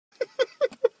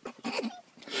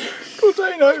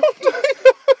Gordano.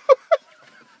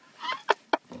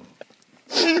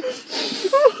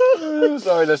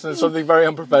 Sorry, listeners, something very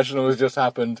unprofessional has just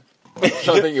happened. Which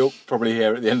I think you'll probably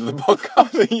hear at the end of the podcast. I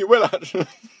think you will, actually.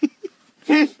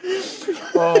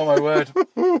 Oh, my word.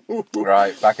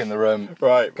 Right, back in the room.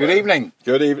 Right. Good evening.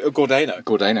 Good evening. Gordano.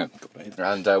 Gordano.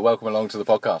 And welcome along to the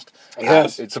podcast.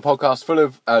 Yes. It's a podcast full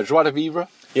of joie de vivre,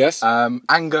 Yes.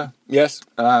 anger, Yes.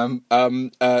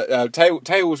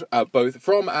 Tales both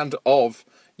from and of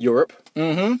Europe.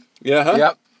 Mm-hmm. Yeah.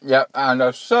 Huh? Yep, and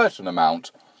a certain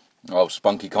amount of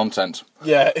spunky content.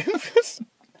 Yeah.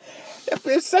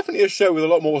 It's definitely a show with a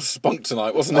lot more spunk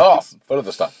tonight, wasn't it? Oh, full of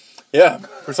the stuff. Yeah,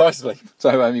 precisely.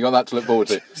 So you got that to look forward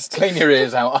to. Just clean your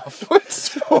ears out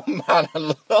afterwards. Oh, man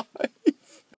alive.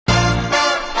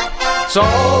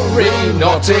 Sorry,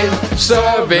 not in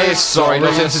service. Sorry,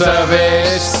 not in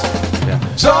service.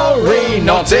 Sorry,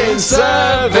 not in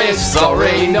service.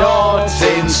 Sorry, not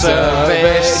in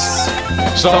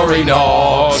service. Sorry,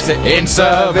 not in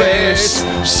service.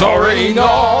 Sorry,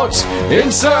 not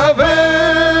in service.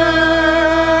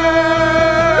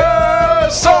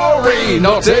 Sorry,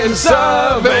 not in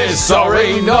service.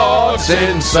 Sorry, not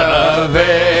in service.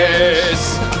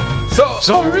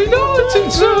 Sorry, not in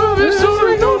service.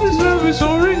 Sorry, not in service.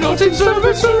 Sorry, not in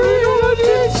service. Sorry, not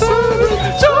in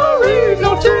service. Sorry,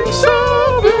 not in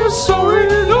service. Sorry,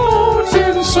 not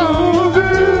in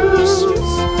service.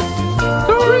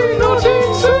 Sorry, not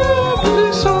in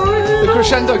service. Sorry. The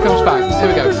crescendo comes back. Here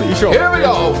we go. You sure? Here we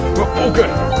go. Oh, good.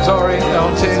 Sorry,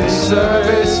 not in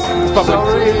service.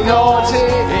 Sorry, not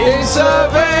in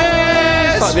service.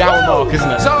 It's like the hour mark,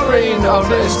 isn't it? Sorry,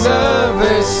 not in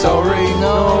service. Sorry,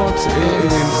 not in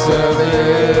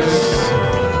service.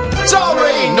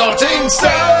 Sorry, not in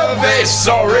service.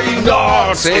 Sorry,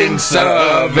 not in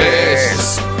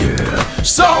service.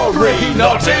 Sorry,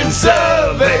 not in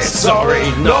service.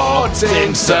 Sorry, not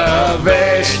in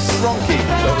service.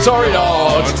 Sorry,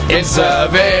 not in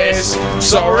service.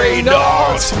 Sorry,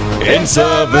 not in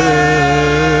service.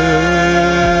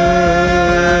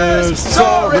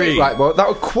 Sorry. Right, well, that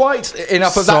was quite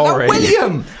enough of that. Sorry. Now,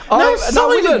 William. No,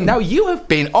 William. Now, you have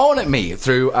been on at me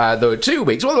through the 2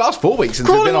 weeks, well, the last 4 weeks since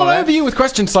we've Crawling been on all air. over you with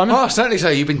questions, Simon. Oh, certainly so.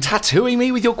 You've been tattooing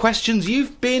me with your questions.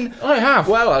 You've been... I have.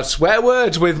 Well, swear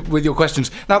words with your questions.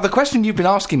 Now, the question you've been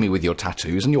asking me with your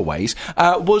tattoos and your ways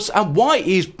was, why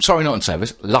is Sorry Not in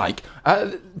Service like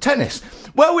tennis?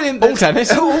 Well, William... All tennis?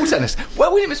 All tennis.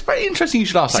 Well, William, it's very interesting you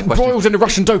should ask that question. Embroiled in a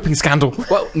Russian doping scandal.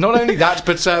 Well, not only that,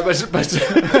 but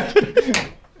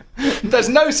there's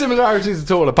no similarities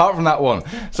at all, apart from that one.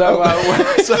 So,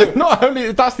 so Not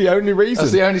only that's the only reason.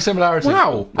 that's the only similarity.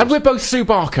 Wow. And we're both Sue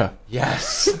Barker.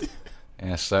 Yes.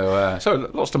 Yes. So,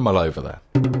 lots to mull over there.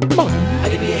 I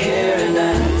could be here and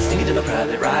I'm singing to my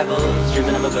private rivals,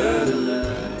 dreaming I'm a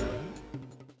burglar.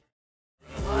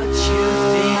 What you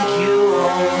think you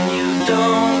own, you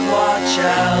don't watch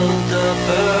out the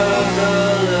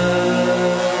burglar.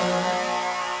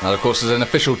 Now, of course, there's an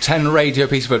official 10 radio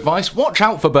piece of advice. Watch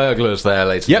out for burglars there,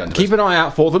 ladies and Yep, gentlemen. keep an eye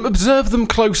out for them. Observe them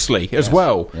closely as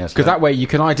well. Yes, Because that way you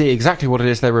can ID exactly what it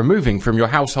is they're removing from your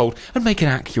household and make an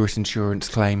accurate insurance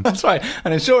claim. That's right.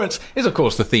 And insurance is, of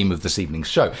course, the theme of this evening's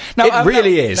show. Now, It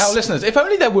really is. Now, listeners, if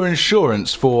only there were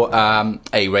insurance for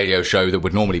a radio show that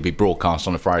would normally be broadcast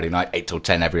on a Friday night, 8 till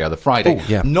 10 every other Friday. Oh,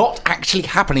 yeah. Not actually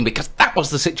happening, because that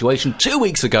was the situation 2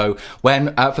 weeks ago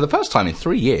when, for the first time in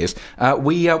 3 years,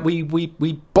 we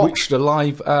botched a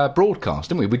live broadcast,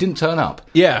 didn't we? We didn't turn up.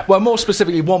 Yeah. Well, more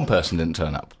specifically, one person didn't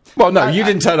turn up. Well, no, you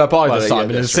didn't turn up either, well, yeah, Simon,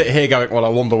 and that's sit here going, well, I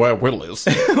wonder where Will is.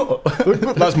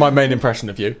 That's my main impression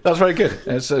of you. That's very good.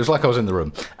 It was like I was in the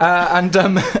room.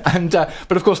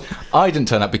 But of course, I didn't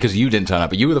turn up because you didn't turn up,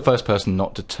 but you were the first person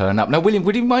not to turn up. Now, William,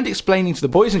 would you mind explaining to the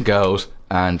boys and girls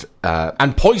and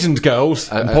poisoned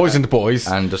girls and poisoned boys.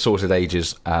 and assorted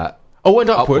ages And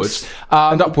upwards.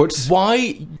 And upwards.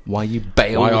 why you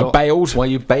bailed? Why I bailed. Why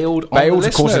you bailed? On Bailed, the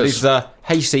of course, it listeners? is the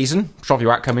hay season.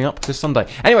 Shrovyrat coming up this Sunday.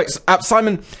 Anyway,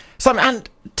 Simon, and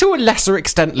to a lesser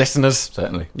extent, listeners.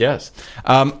 Certainly. Yes.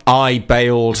 I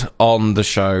bailed on the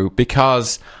show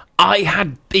because I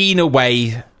had been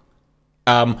away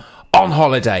on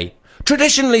holiday.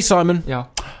 Traditionally, Simon. Yeah.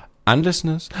 And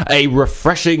listeners, a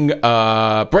refreshing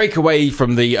break away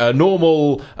from the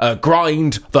normal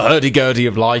grind, the hurdy-gurdy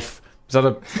of life. Is that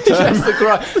a term?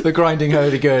 Yes, the grinding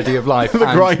hurdy-gurdy of life. The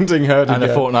grinding hurdy-gurdy. And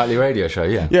a fortnightly radio show,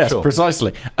 yeah. Yes, sure.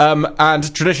 precisely.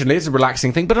 And traditionally, it's a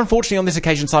relaxing thing, but unfortunately, on this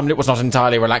occasion, Simon, it was not an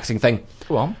entirely relaxing thing.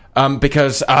 Go on.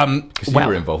 Because you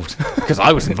were involved. Because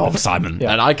I was involved, Simon,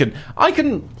 Yeah. and I can,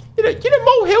 you know,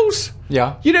 molehills.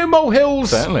 Yeah. You know molehills.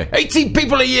 Certainly. 18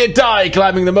 people a year die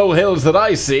climbing the molehills that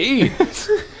I see.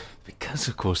 Because,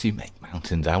 of course, you make maths.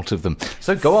 mountains out of them.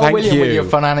 So go on, Thank William, with you. your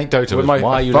fun anecdote of With us. my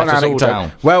Why you fun let us all anecdote.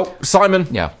 down. Well, Simon,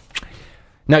 Yeah.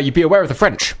 now you'd be aware of the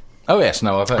French. Oh, yes,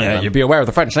 no, I've heard of Yeah, them. you'd be aware of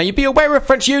the French. Now you'd be aware of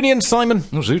French unions, Simon.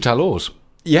 Oh, Zut alors.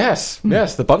 Yes,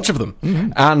 the bunch of them.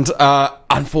 And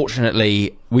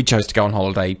unfortunately, we chose to go on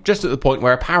holiday just at the point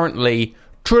where apparently,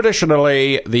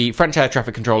 traditionally, the French air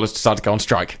traffic controllers decided to go on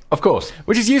strike. Of course.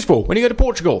 Which is useful when you go to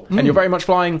Portugal and you're very much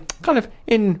flying kind of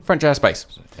in French airspace.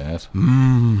 Yes.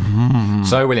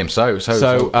 So, William, so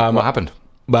what happened?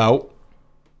 Well,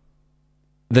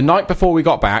 the night before we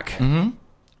got back,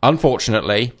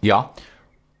 unfortunately, Yeah.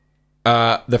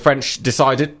 the French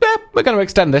decided, we're going to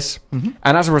extend this.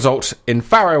 And as a result, in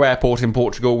Faro Airport in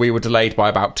Portugal, we were delayed by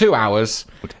about 2 hours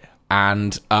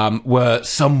and were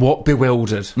somewhat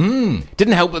bewildered.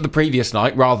 Didn't help that the previous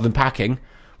night, rather than packing,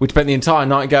 we spent the entire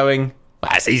night going,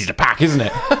 well, it's easy to pack, isn't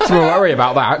it? So we'll worry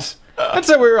about that. And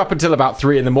so we were up until about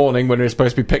 3 in the morning when we were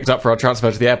supposed to be picked up for our transfer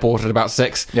to the airport at about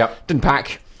 6. Yep. Didn't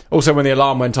pack. Also, when the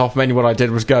alarm went off, mainly what I did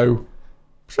was go,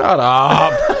 shut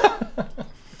up.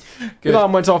 The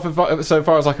alarm went off, so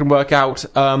far as I can work out,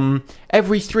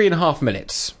 every 3.5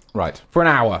 minutes Right. for an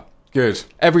hour. Good.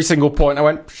 Every single point I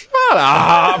went, shut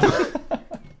up.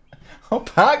 I'll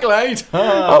pack later.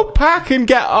 I'll pack and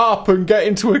get up and get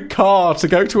into a car to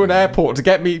go to an airport to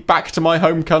get me back to my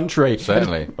home country.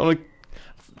 Certainly. On a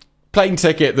plane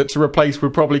ticket that to replace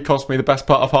would probably cost me the best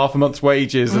part of half a month's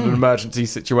wages in an emergency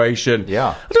situation. Yeah.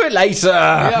 I'll do it later.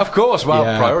 Yeah, of course. Well,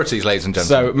 Yeah. priorities, ladies and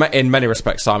gentlemen. So, in many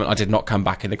respects, Simon, I did not come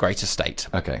back in the greatest state.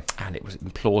 Okay. And it was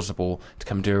implausible to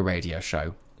come do a radio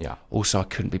show. Yeah. Also, I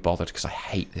couldn't be bothered because I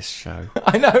hate this show.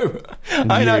 I know.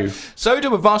 I know. You. So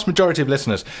do a vast majority of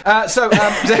listeners. So,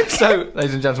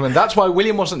 ladies and gentlemen, that's why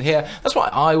William wasn't here. That's why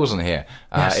I wasn't here.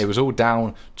 Yes. It was all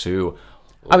down to...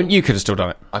 I mean, you could have still done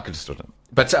it. I could have stood it.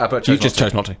 But You just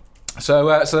chose not to. So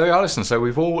there we are, listeners. So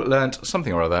we've all learnt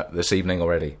something or other this evening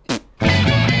already.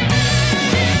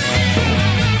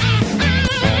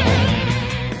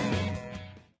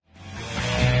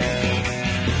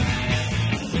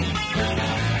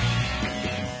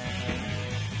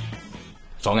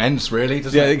 Song ends, really,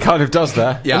 doesn't Yeah, it? it kind of does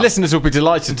there. Yeah. The listeners will be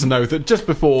delighted to know that just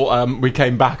before we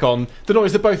came back on, the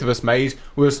noise that both of us made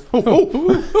was... What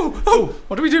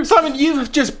do we do? Simon,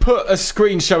 you've just put a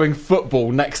screen showing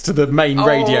football next to the main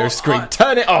radio screen.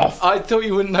 Turn it off! I thought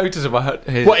you wouldn't notice if I heard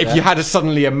it. What if you had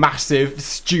suddenly a massive,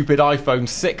 stupid iPhone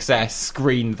 6S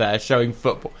screen there showing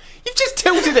football? You've just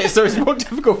tilted it so it's more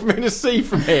difficult for me to see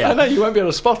from here. I know, you won't be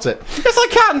able to spot it. Yes, I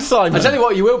can, Simon. I tell you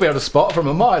what, you will be able to spot from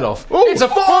a mile off. Ooh, it's a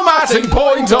formatting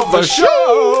point of the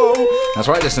show. That's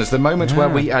right, listeners. The moment where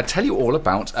we tell you all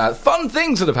about fun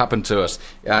things that have happened to us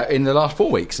in the last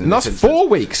 4 weeks. Last 4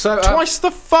 weeks. So, Twice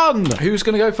the fun. Who's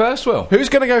going to go first, Will? Who's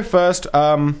going to go first?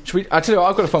 Should we? I tell you what,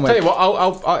 I've got a fun one. Tell you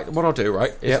what, what I'll do,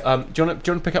 right? Is, Yep. do you want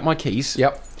to pick up my keys?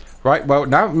 Yep. Right, well,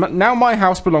 now my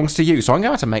house belongs to you, so I'm going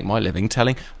to have to make my living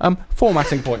telling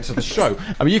formatting points of the show.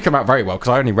 I mean, you come out very well, because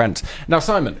I only rent. Now,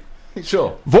 Simon,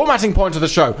 Sure. formatting point of the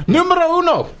show, numero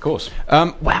uno. Of course.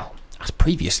 Well, as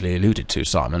previously alluded to,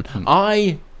 Simon,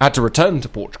 I had to return to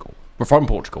Portugal. We're from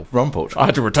Portugal. From Portugal. I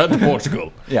had to return to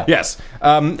Portugal. Yeah. Yes.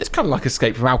 It's kind of like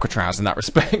Escape from Alcatraz in that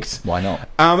respect. Why not?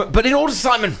 But in order,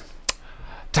 Simon,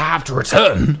 to have to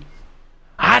return,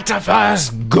 I had to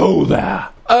first go there.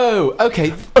 Oh,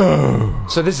 okay.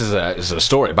 So this is a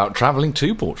story about travelling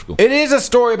to Portugal. It is a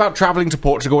story about travelling to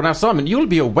Portugal. Now, Simon, you'll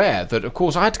be aware that, of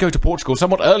course, I had to go to Portugal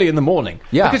somewhat early in the morning.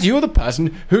 Yeah. Because you were the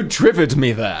person who driven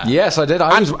me there. Yes, I did.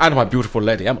 And my beautiful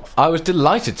lady Emma. I was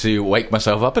delighted to wake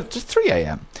myself up at just 3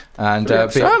 a.m. and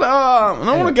Shut up! I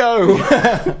don't want to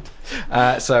go.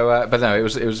 but no,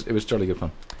 it was jolly good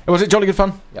fun. Was it jolly good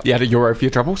fun? Yep. You had a euro for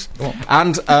your troubles?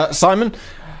 And, Simon,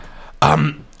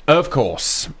 of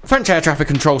course, French air traffic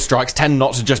control strikes tend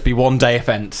not to just be one-day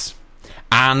events.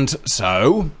 And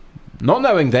so, not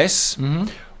knowing this,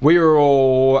 we were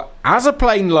all, as a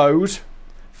plane load,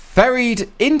 ferried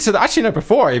into the... Actually, no,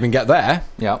 before I even get there,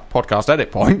 Yeah. podcast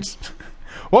edit point,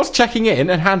 whilst checking in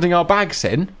and handing our bags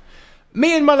in,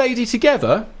 me and my lady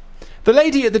together, the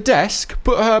lady at the desk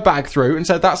put her bag through and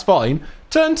said, that's fine,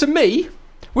 turned to me...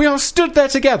 We all stood there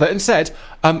together and said,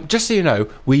 just so you know,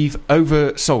 we've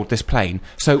oversold this plane,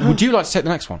 so would you like to take the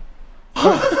next one?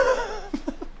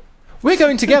 We're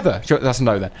going together. Sure, that's a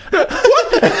no then.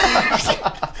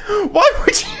 Why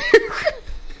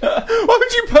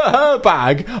would you put her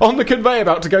bag on the conveyor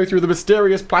belt to go through the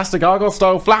mysterious plastic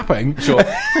argyle-style flapping? Sure.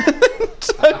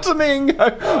 Turn to me and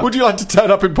go, would you like to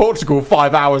turn up in Portugal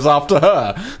 5 hours after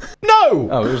her? No!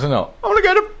 Oh, it was not. I want to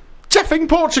go to Jeffing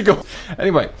Portugal.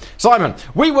 Anyway, Simon,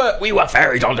 we were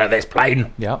ferried onto this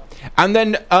plane. Yeah. And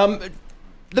then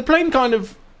the plane kind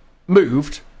of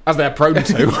moved as they're prone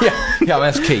to. Yeah,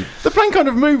 that's key. The plane kind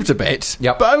of moved a bit,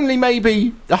 Yep. but only maybe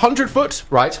 100 foot.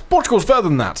 Right. Portugal's further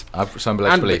than that. I've some led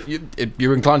to And believe.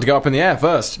 you're inclined to go up in the air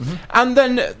 1st. And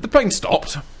then the plane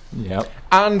stopped, Yep.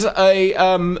 and a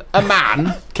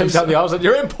man Came down the aisle and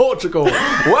you're in Portugal.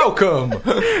 Welcome.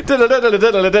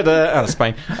 out of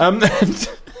Spain.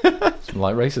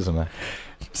 Like racism there.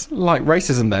 Like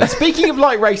racism there. Speaking of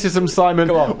like racism, Simon,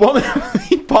 Go on. one of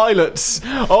the pilots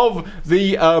of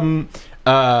the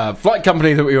flight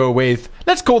company that we were with,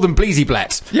 let's call them Bleezy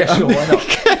Blett. Yeah, sure, why not?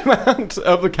 Came out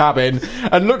of the cabin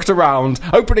and looked around,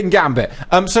 opening gambit.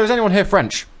 So is anyone here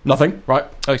French? Nothing, right?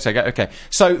 Okay.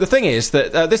 So the thing is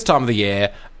that this time of the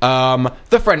year,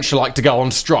 the French like to go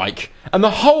on strike, and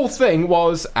the whole thing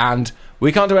was, and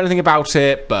we can't do anything about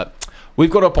it, but we've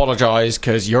got to apologise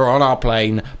because you're on our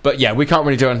plane, but yeah, we can't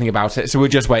really do anything about it, so we're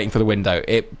just waiting for the window.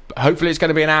 Hopefully it's going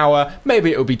to be an hour,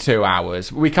 maybe it'll be 2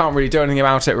 hours. We can't really do anything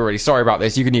about it, we're really sorry about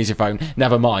this, you can use your phone,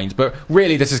 never mind. But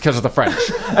really, this is because of the French.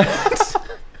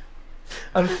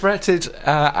 Unfretted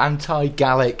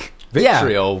anti-Gallic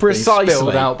vitriol precisely. being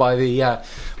spilled out by the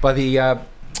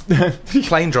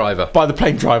plane driver. By the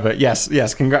plane driver,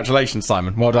 yes, congratulations,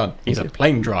 Simon, well done. He's a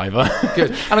plane driver.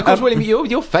 Good. And of course, William,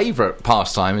 your favourite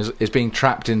pastime is being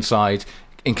trapped inside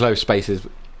enclosed spaces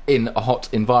in a hot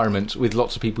environment with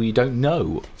lots of people you don't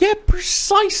know. Yeah,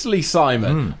 precisely,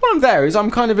 Simon. What I'm there is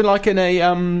I'm kind of in like in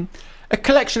a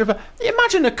collection of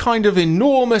imagine a kind of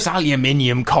enormous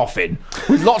aluminium coffin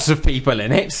with lots of people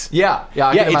in it. Yeah,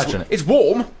 I can imagine it. It's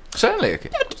warm. Certainly. Okay.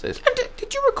 And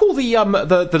did you recall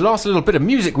the last little bit of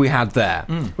music we had there?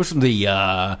 Was from the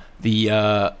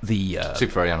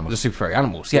Super Furry Animals. The Super Furry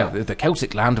Animals, yeah. The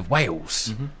Celtic land of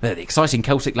Wales. They're the exciting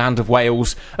Celtic land of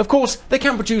Wales. Of course, they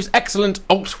can produce excellent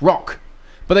alt rock,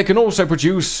 but they can also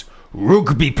produce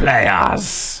rugby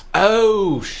players.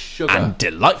 Oh, sugar. And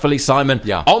delightfully, Simon,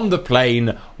 on the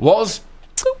plane was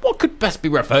what could best be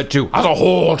referred to as a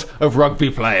horde of rugby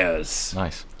players.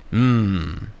 Nice.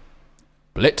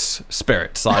 Blitz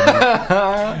spirit,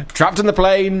 Simon. Trapped in the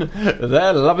plane,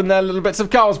 they're loving their little bits of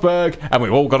Carlsberg, and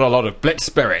we've all got a lot of Blitz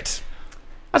spirit.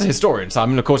 As a historian,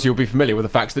 Simon, of course you'll be familiar with the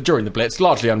fact that during the Blitz,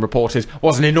 largely unreported,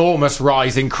 was an enormous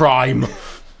rise in crime.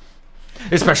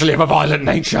 Especially of a violent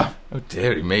nature. Oh,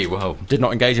 dearie me, well. Did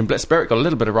not engage in Blitz spirit, got a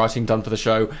little bit of writing done for the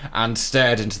show, and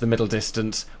stared into the middle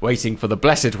distance, waiting for the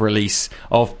blessed release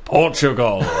of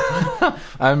Portugal.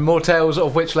 And more tales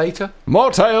of which later?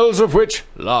 More tales of which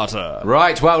later.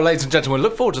 Right, well, ladies and gentlemen,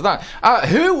 look forward to that.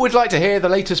 Who would like to hear the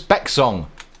latest Beck song?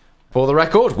 For the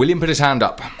record, William put his hand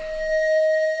up.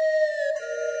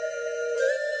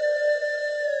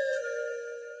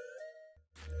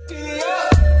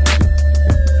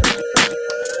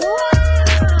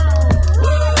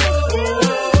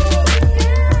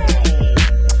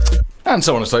 And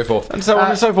so on and so forth. And so on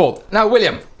and so forth. Now,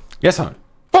 William. Yes, Simon.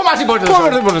 Formatting point of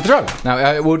the Drum.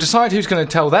 Now, we'll decide who's going to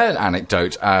tell their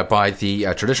anecdote by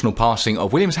the traditional passing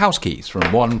of William's house keys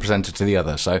from one presenter to the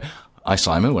other. So, I,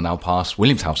 Simon, will now pass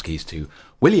William's house keys to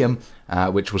William,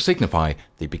 which will signify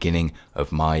the beginning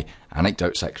of my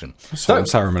anecdote section. Solemn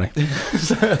ceremony.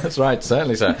 That's right,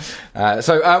 certainly, sir.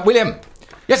 William.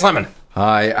 Yes, Simon.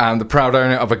 I am the proud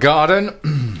owner of a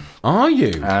garden. Are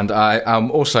you? And I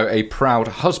am also a proud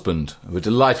husband of a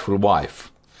delightful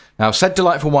wife. Now, said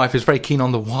delightful wife is very keen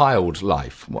on the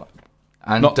wildlife.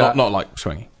 And, Not like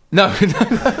swinging. No.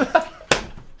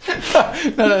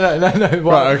 No.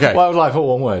 Right, okay. Wildlife,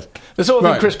 all one word. The sort of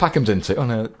thing Right. Chris Packham's into. Oh,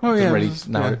 no. Oh, Doesn't yeah. really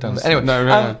narrow it down. Yeah. Anyway.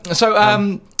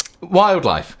 No.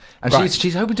 Wildlife. And Right.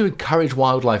 she's hoping to encourage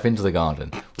wildlife into the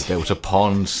garden. We built a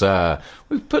pond, sir.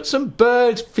 We've put some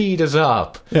bird feeders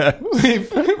up. Yeah.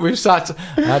 We've sat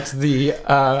at the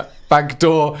back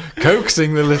door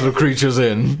coaxing the little creatures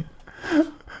in.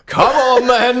 Come on,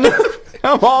 then.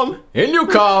 Come on. In you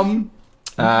come.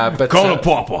 But Call a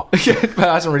papa. it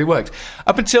hasn't really worked.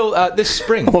 Up until this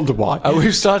spring. I wonder why.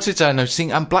 We've started noticing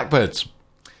blackbirds.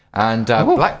 And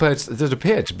blackbirds that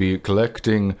appear to be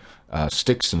collecting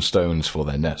sticks and stones for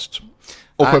their nests.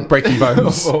 Or for breaking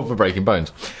bones. Or for breaking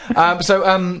bones. So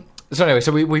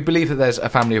anyway, we believe that there's a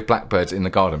family of blackbirds in the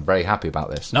garden. Very happy about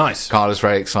this. Nice. Carla's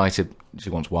very excited. She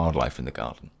wants wildlife in the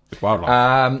garden.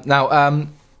 Wildlife.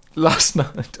 Last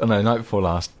night, night before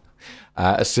last,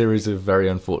 a series of very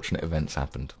unfortunate events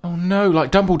happened. Oh no,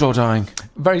 like Dumbledore dying.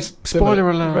 Very Spoiler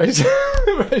alert.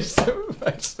 Very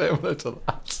similar to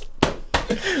that.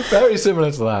 Very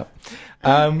similar to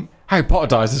that. Harry Potter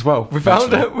dies as well. We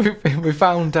found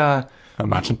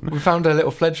Imagine. we found a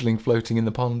little fledgling floating in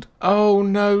the pond, Oh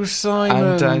no,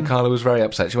 Simon. and Carla was very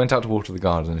upset. She went out to water the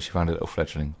garden, and she found a little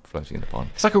fledgling floating in the pond.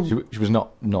 It's like a. She was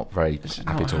not very happy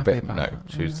not to happy bit. about No, that,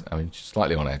 she was. I mean, she's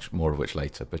slightly on edge. More of which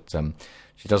later. But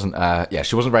She doesn't.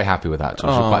 She wasn't very happy with that. So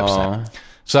she was quite upset.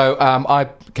 So I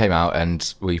came out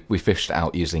and we fished it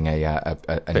out using a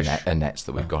net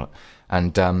that we've got.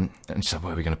 And she said,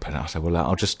 "Where are we going to put it?" I said, "Well,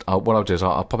 what I'll do is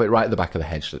I'll pop it right at the back of the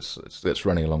hedge that's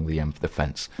running along the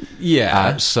fence."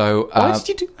 Yeah. Why did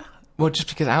you do that? Well, just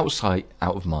because out of sight,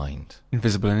 out of mind.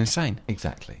 Invisible and insane.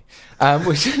 Exactly.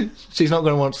 She's not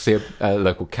going to want to see a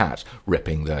local cat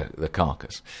ripping the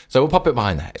carcass. So we'll pop it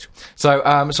behind the hedge. So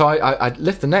I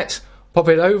lift the net, pop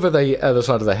it over the other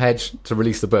side of the hedge to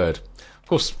release the bird. Of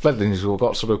course, fledglings have all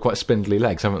got sort of quite spindly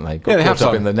legs, haven't they? Got they have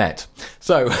up in the net.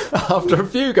 So after a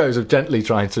few goes of gently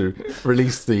trying to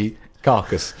release the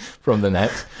carcass from the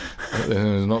net, it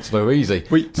was not so easy.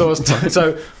 So I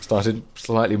started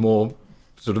slightly more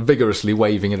sort of vigorously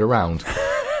waving it around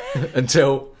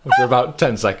until after about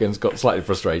 10 seconds got slightly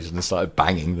frustrated and started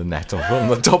banging the net on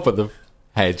the top of the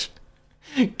hedge.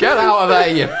 Get out of there,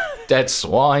 you dead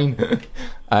swine!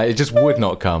 It just would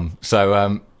not come.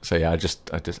 So yeah, I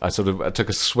took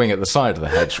a swing at the side of the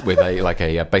hedge with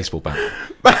a baseball bat,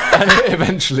 and it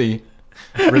eventually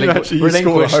relinquished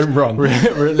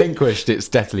its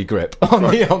deathly grip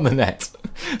on the net.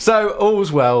 So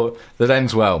all's well that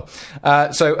ends well.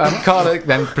 Carla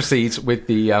then proceeds with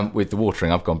the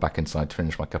watering. I've gone back inside to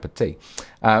finish my cup of tea.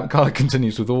 Carla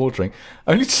continues with the watering,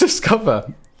 only to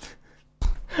discover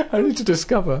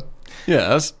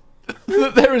Yes.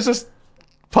 that there is a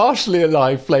partially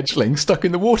alive fledgling stuck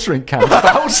in the watering can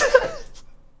spout.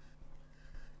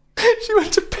 She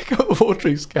went to pick up the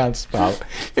watering can spout.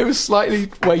 It was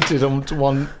slightly weighted onto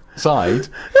one side.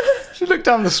 She looked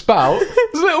down the spout.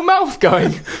 There's a little mouth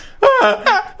going.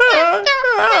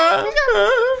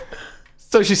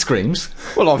 So she screams.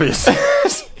 Well, obviously.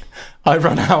 I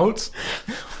run out.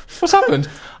 What's happened?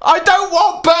 I don't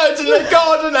want birds in the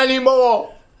garden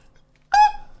anymore.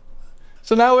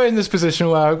 So now we're in this position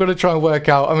where I've got to try and work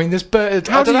out. I mean, this bird.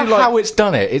 I don't know how it's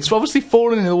done it. It's obviously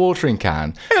fallen in the watering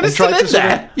can. Yeah, and it's still in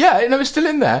there. It's still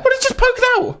in there. But it's just poked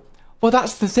out. Well,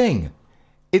 that's the thing.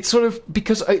 It's sort of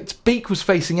because its beak was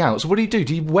facing out. So what do?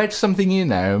 Do you wedge something in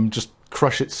there and just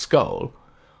crush its skull,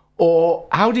 or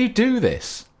how do you do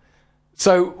this?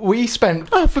 So we spent.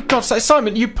 Oh, for God's sake,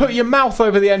 Simon! You put your mouth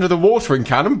over the end of the watering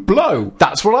can and blow.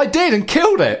 That's what I did and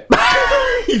killed it.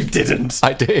 You didn't.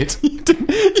 I did. You didn't.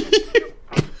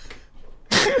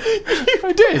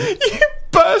 I did. You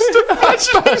burst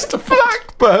a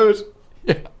blackbird.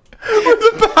 Yeah. With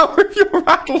the power of your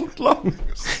rattled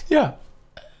lungs. Yeah.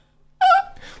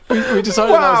 We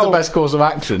decided that was the best course of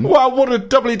action. Wow, what a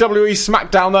WWE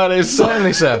SmackDown that is.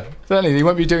 Certainly, sir. Certainly, you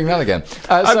won't be doing that again.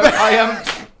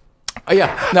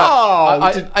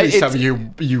 Please tell me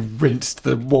you rinsed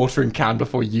the watering can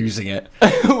before using it.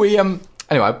 Anyway,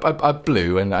 I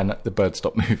blew and the bird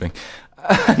stopped moving.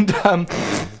 And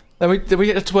then we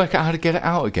had to work out how to get it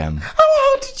out again. How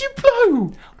hard did you blow?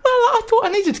 Well, I thought I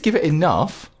needed to give it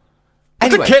enough.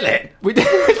 Anyway, to kill it?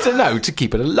 To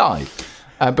keep it alive.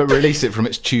 But release it from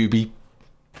its tubey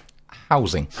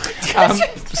housing.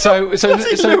 So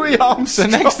Louis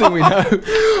Armstrong. next thing we know,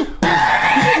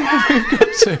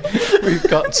 we've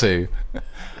got to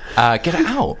get it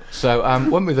out. So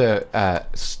went with a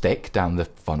stick down the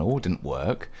funnel, didn't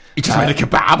work. You just made a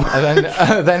kebab.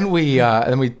 And then we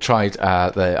tried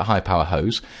the high power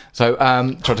hose. So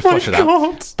tried to flush it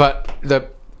out, but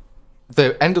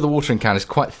the end of the watering can is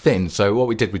quite thin, so what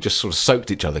we did, we just sort of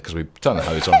soaked each other because we turned the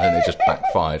hose on and it just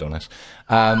backfired on us.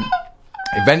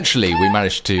 Eventually, we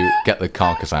managed to get the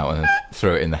carcass out and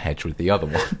throw it in the hedge with the other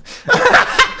one.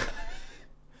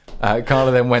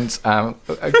 Carla then went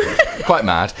quite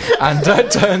mad and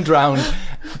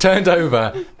turned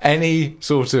over any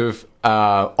sort of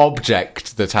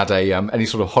object that had any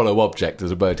sort of hollow object that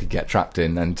a bird could get trapped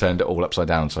in, and turned it all upside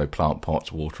down. So plant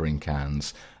pots, watering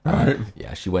cans. Right.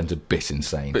 Yeah, she went a bit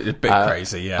insane. A bit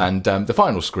crazy, yeah. And the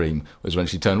final scream was when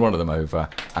she turned one of them over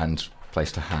and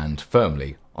placed her hand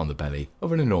firmly on the belly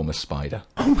of an enormous spider.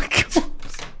 Oh my God.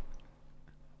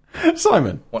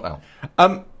 Simon. What now?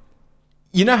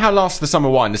 You know how Last of the Summer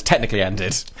Wine has technically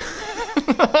ended?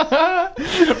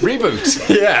 Reboot.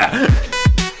 Yeah.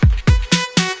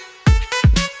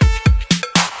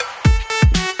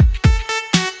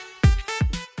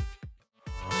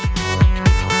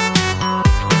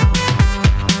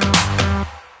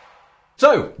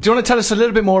 So, do you want to tell us a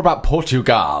little bit more about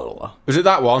Portugal? Was it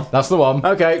that one? That's the one.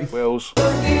 Okay. Wales.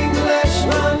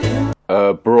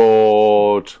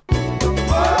 Abroad.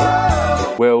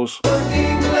 Wales.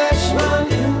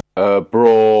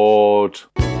 Abroad.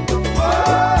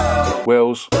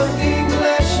 Wales.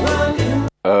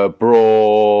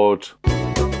 Abroad.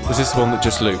 Was this the one that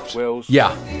just looped? Wales.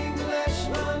 Yeah.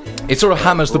 It sort of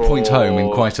hammers the point home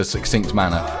in quite a succinct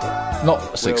manner.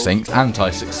 Not succinct,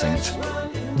 anti-succinct.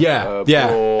 Yeah,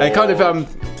 it kind of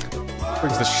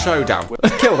brings the show down.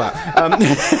 Kill that.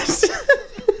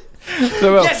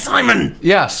 So, well, Yes, Simon!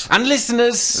 yes, And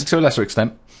listeners! to a lesser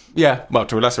extent. Yeah, well,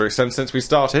 to a lesser extent since we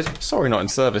started. Sorry, not in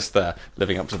service there.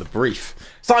 Living up to the brief.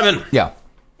 Simon! Yeah.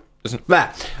 Listen,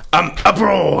 there.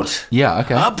 Abroad! Yeah,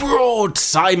 okay. Abroad,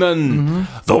 Simon!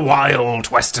 The wild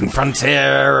western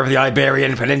frontier of the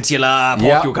Iberian Peninsula,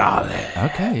 Yeah. Portugal.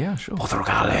 Okay, yeah, sure. Portugal.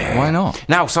 Why not?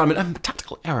 Now, Simon,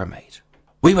 tactical error made.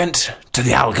 We went to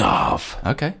the Algarve.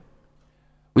 Okay.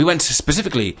 We went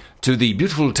specifically to the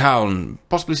beautiful town,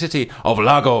 possibly city, of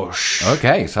Lagos.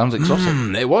 Okay, sounds exotic.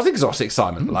 It was exotic,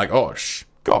 Simon. Lagos.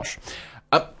 Gosh.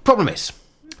 Problem is,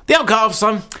 the Algarve,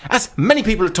 Simon, as many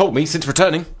people have told me since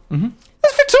returning,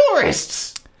 it's for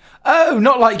tourists. Oh,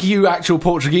 not like you actual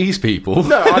Portuguese people.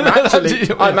 No,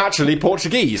 I'm actually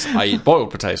Portuguese. I eat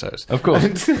boiled potatoes. Of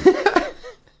course.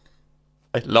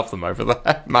 I love them over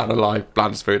there. Man alive,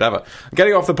 blandest food ever. I'm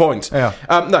getting off the point. Yeah.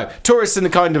 No, tourists in the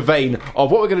kind of vein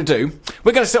of what we're going to do.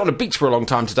 We're going to sit on a beach for a long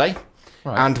time today.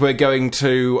 Right. And we're going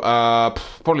to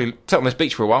probably sit on this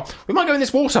beach for a while. We might go in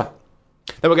this water.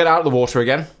 Then we'll get out of the water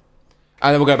again.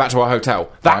 And then we'll go back to our hotel.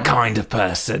 That Right. kind of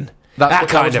person.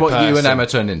 That's what you and Emma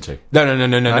turned into. No.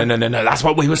 That's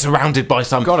what we were surrounded by.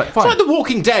 Some. Got it, fine. It's like The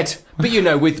Walking Dead, but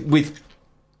with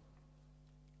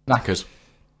Knackers.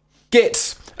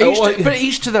 gits. But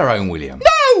each to their own, William.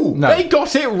 No, they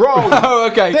got it wrong. Oh,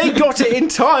 okay. They got it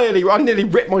entirely wrong. I nearly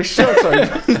ripped my shirt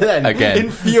open then. Again.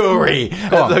 In fury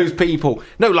at on. those people.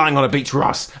 No lying on a beach for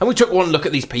us. And we took one look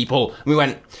at these people and we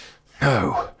went,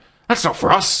 no, that's not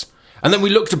for us. And then we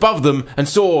looked above them and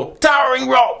saw towering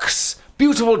rocks,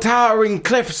 beautiful towering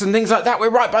cliffs and things like that.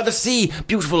 We're right by the sea.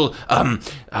 Beautiful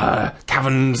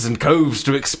caverns and coves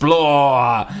to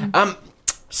explore.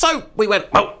 So we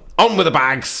went, well, on with the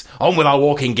bags, on with our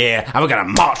walking gear, and we're going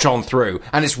to march on through.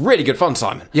 And it's really good fun,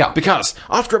 Simon. Yeah. Because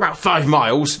after about 5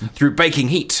 miles through baking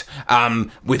heat,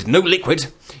 with no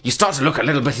liquid, you start to look a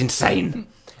little bit insane.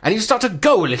 And you start to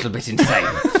go a little bit insane.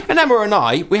 And Emma and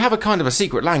I, we have a kind of a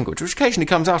secret language, which occasionally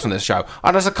comes out on this show.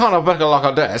 And it's a kind of bit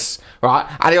like this, right?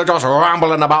 And you're just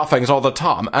rambling about things all the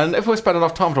time. And if we spend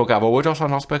enough time together, we're just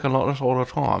not speaking like this all the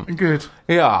time. Good.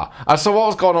 Yeah. And so what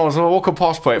was going on is we were walking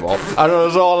past people, and it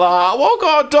was all like, well,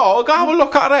 God, dog, have a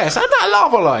look at this. Isn't that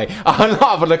lovely? And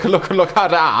have a look at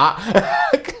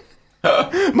that.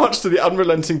 Much to the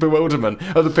unrelenting bewilderment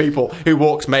of the people who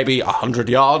walked maybe 100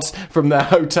 yards from their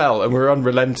hotel and were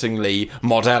unrelentingly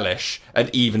modelish and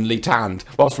evenly tanned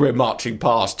whilst we're marching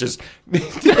past, just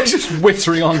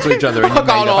whittering onto each other. what's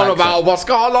going on about what's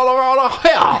going on around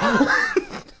here.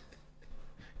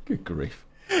 Good grief.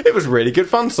 It was really good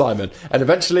fun, Simon. And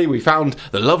eventually we found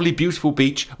the lovely, beautiful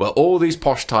beach where all these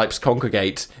posh types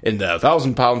congregate in their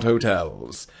 £1,000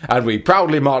 hotels. And we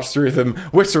proudly marched through them,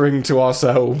 whittering to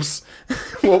ourselves.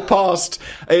 Walked past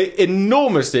an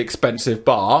enormously expensive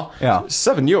bar. Yeah.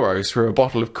 €7 for a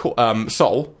bottle of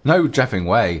Sol. No jeffing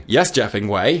way. Yes, Jeffing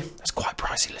Way. That's quite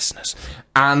pricey, listeners.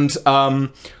 And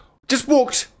just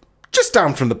walked just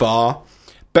down from the bar,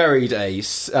 buried a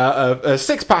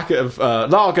 6-packet of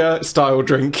lager-style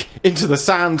drink into the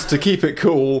sand to keep it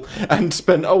cool, and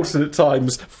spent alternate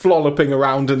times flopping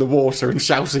around in the water and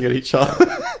shouting at each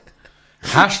other.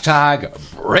 Hashtag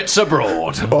Brits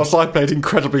abroad. Whilst I played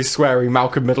incredibly swearing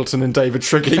Malcolm Middleton and David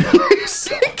Triggy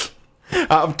music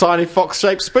out of tiny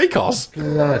fox-shaped speakers.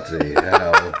 Bloody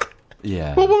hell.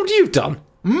 Yeah. Well, what would you have done?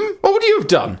 What would you have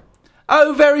done?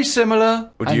 Oh, very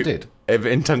similar. Would you have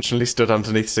intentionally stood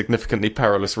underneath significantly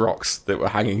perilous rocks that were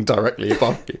hanging directly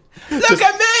above you? Look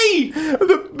at me!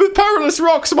 The perilous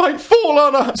rocks might fall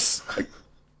on us!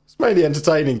 It's mainly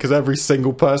entertaining because every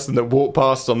single person that walked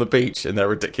past on the beach in their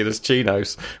ridiculous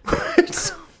chinos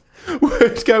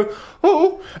would go,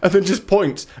 oh, and then just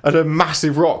point at a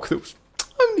massive rock that was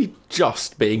only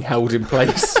just being held in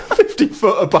place 50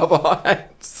 foot above our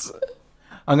heads.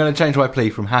 I'm going to change my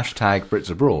plea from hashtag Brits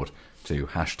abroad to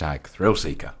hashtag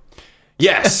Thrillseeker.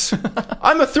 Yes,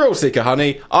 I'm a thrill seeker,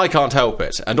 honey. I can't help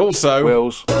it. And also...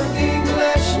 Wills.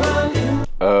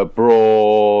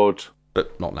 Abroad.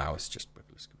 But not now, it's just...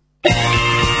 This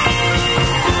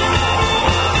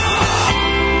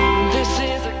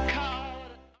is a card.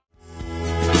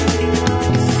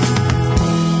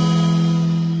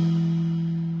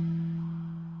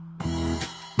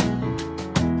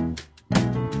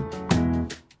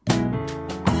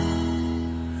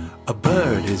 A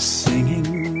bird is singing,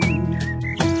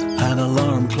 an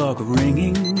alarm clock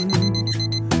ringing,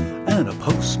 and a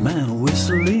postman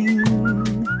whistling.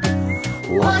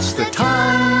 What's the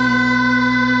time,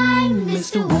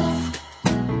 Mr. Wolf?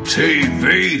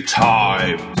 TV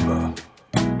time.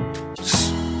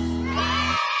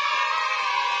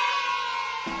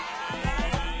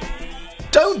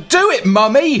 Don't Do It,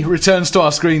 Mummy returns to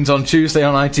our screens on Tuesday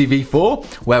on ITV4,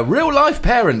 where real-life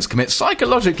parents commit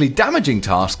psychologically damaging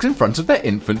tasks in front of their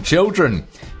infant children.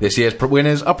 This year's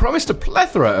winners are promised a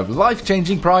plethora of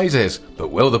life-changing prizes, but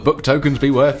will the book tokens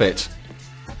be worth it?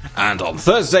 And on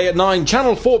Thursday at 9,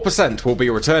 Channel 4% will be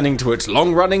returning to its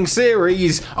long-running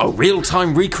series, a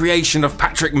real-time recreation of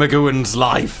Patrick McGowan's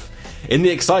life. In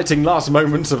the exciting last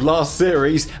moments of last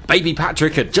series, baby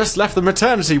Patrick had just left the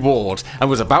maternity ward and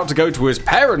was about to go to his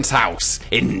parents' house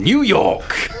in New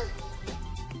York.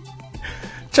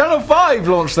 Channel 5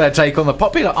 launched their take on the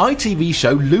popular ITV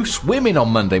show Loose Women on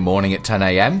Monday morning at 10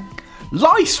 a.m.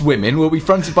 Lice Women will be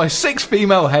fronted by 6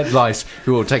 female head lice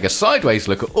who will take a sideways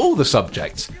look at all the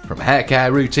subjects, from hair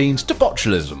care routines to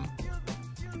botulism.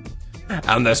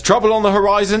 And there's trouble on the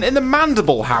horizon in the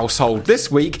Mandible household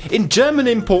this week in German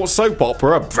import soap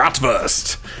opera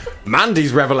Bratwurst.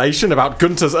 Mandy's revelation about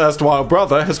Gunther's erstwhile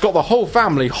brother has got the whole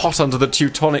family hot under the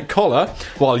Teutonic collar,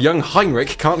 while young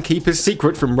Heinrich can't keep his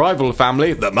secret from rival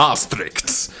family, the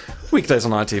Maastrichts. Weekdays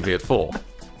on ITV at 4.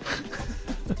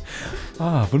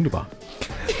 Wunderbar.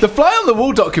 The Fly on the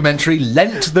Wall documentary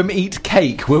Lent Them Eat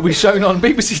Cake will be shown on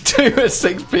BBC Two at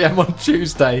 6 p.m. on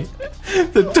Tuesday.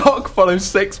 The doc follows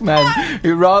 6 men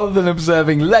who, rather than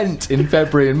observing Lent in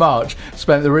February and March,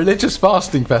 spent the religious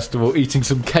fasting festival eating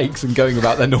some cakes and going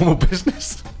about their normal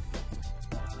business.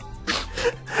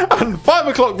 And 5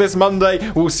 o'clock this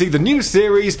Monday, we'll see the new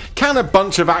series, Can a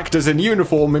Bunch of Actors in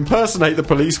Uniform Impersonate the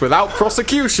Police Without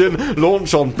Prosecution,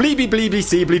 launch on Bleeby Bleeby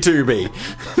Seebly Tooby.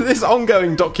 This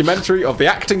ongoing documentary of the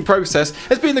acting process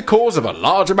has been the cause of a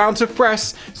large amount of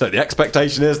press, so the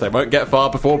expectation is they won't get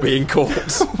far before being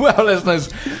caught. Well, listeners,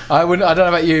 I don't know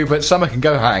about you, but summer can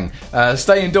go hang.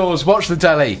 Stay indoors, watch the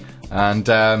telly, and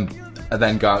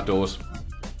then go outdoors.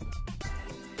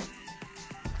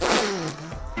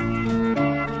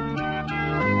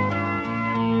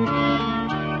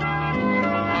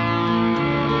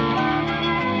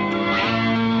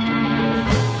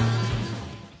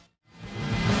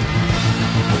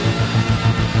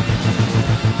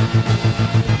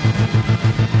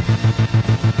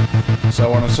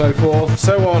 So on and so forth.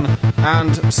 So on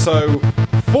and so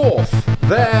forth.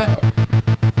 There.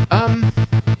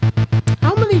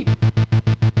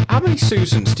 How many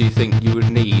Susans do you think you would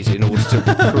need in order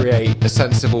to create a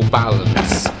sensible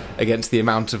balance against the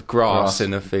amount of grass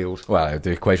in a field? Well, the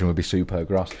equation would be super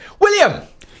grass. William!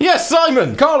 Yes,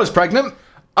 Simon! Carla's pregnant.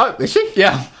 Oh, is she?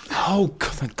 Yeah. Oh,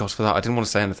 God, thank God for that. I didn't want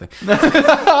to say anything.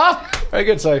 Very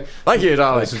good. So, Thank you,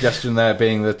 darling. the suggestion there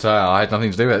being that I had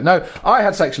nothing to do with it. No, I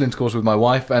had sexual intercourse with my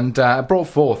wife and brought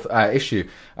forth issue,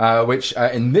 which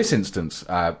in this instance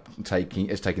is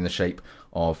taking the shape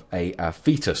of a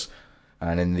fetus.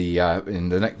 And within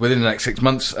the next 6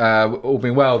 months, all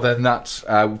being well, then that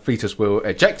fetus will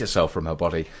eject itself from her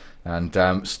body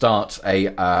and start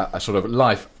a sort of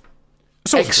life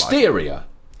exterior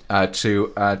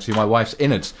to my wife's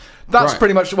innards. That's Right.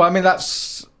 pretty much. Well, I mean, that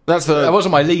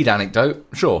wasn't my lead anecdote,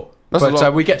 sure.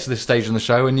 But we get to this stage in the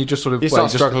show, and you just sort of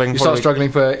start struggling. You start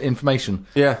struggling for information.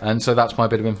 Yeah. And so that's my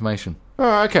bit of information.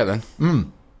 Oh, okay then.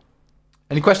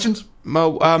 Any questions?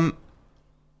 Well,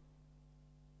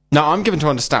 no, I'm given to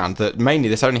understand that mainly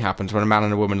this only happens when a man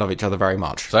and a woman love each other very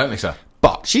much. Certainly, sir.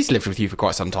 But she's lived with you for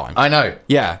quite some time. I know.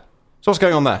 Yeah. So what's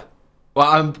going on there? Well,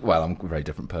 I'm a very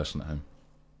different person at home.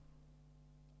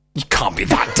 You can't be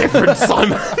that different,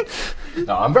 Simon.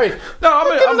 No, I'm very. No,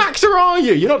 What kind of actor are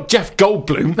you? You're not Jeff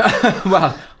Goldblum.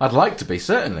 Well, I'd like to be,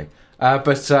 certainly.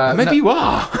 But Maybe you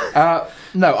are.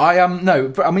 no, I am.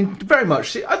 No, I mean, very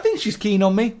much. I think she's keen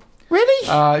on me.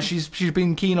 Really? She's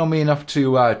been keen on me enough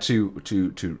to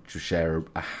share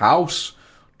a house,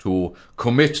 to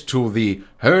commit to the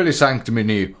holy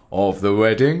sanctimony of the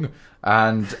wedding,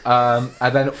 and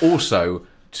then also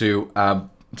to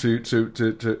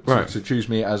choose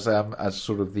me as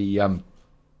sort of the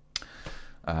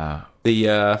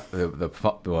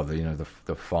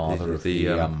father of the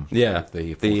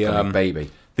forthcoming baby.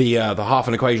 The half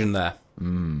an equation there.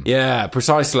 Yeah,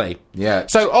 precisely. Yeah.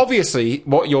 So obviously,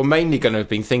 what you're mainly going to have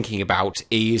been thinking about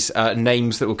is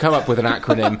names that will come up with an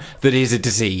acronym that is a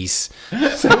disease.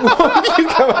 So what have you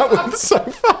come up with so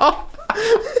far?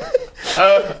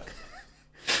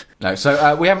 No,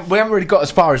 so we haven't really got as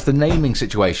far as the naming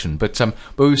situation, but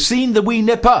we've seen the wee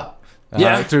nipper.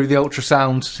 Through the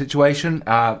ultrasound situation,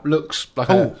 looks like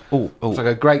looks like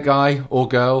a great guy or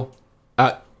girl.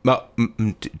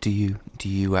 Do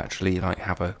you actually like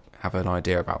have an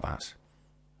idea about that?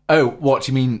 Oh, what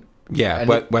do you mean? Yeah,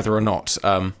 whether or not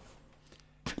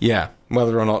Yeah,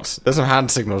 whether or not there's some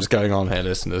hand signals going on here,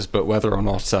 listeners, but whether or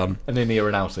not An innie or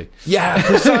an outie. yeah,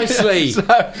 precisely,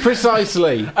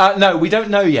 precisely. No, we don't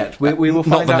know yet. We will Not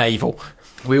find the out. navel.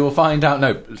 We will find out.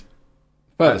 No,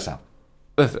 further south,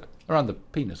 around the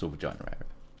penis or vagina area.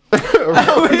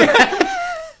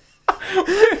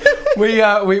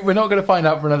 We're not going to find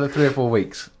out for another 3 or 4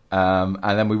 weeks, and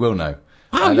then we will know.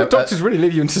 Wow, your doctors really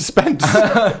leave you in suspense.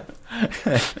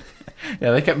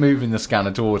 Yeah, they kept moving the scanner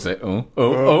towards it. Oh.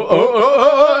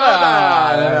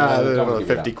 Ah,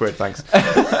 50 quid, thanks. We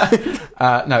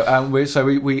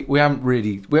haven't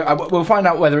really. We'll find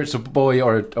out whether it's a boy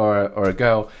or a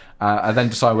girl, and then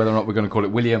decide whether or not we're going to call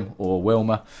it William or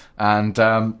Wilma, and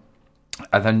then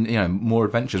more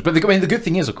adventures. But the good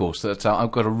thing is, of course, that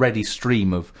I've got a ready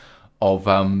stream of what?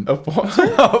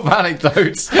 Of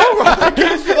anecdotes. Oh, right.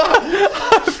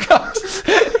 I've got.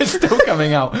 It's still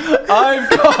coming out. I've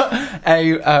got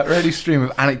a ready stream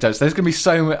of anecdotes. There's going to be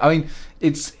so much. I mean,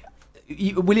 it's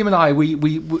William and I.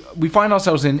 We find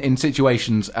ourselves in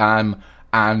situations and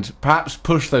perhaps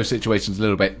push those situations a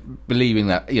little bit, believing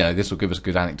that this will give us a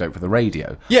good anecdote for the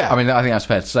radio. Yeah. I mean, I think that's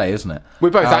fair to say, isn't it? We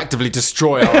both actively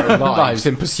destroy our own lives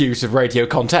in pursuit of radio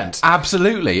content.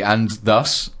 Absolutely, and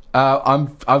thus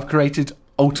I've created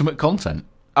ultimate content.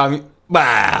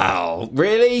 Wow,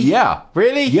 really? Yeah.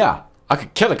 Really? Yeah. I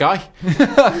could kill a guy.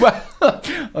 We're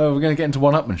going to get into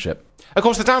one-upmanship. Of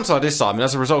course, the downside is, Simon,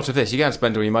 as a result of this, you can't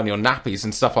spend all your money on nappies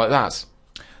and stuff like that.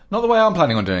 Not the way I'm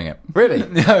planning on doing it. Really?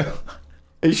 No.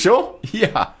 Are you sure?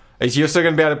 Yeah. You're still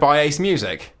going to be able to buy Ace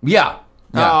Music? Yeah.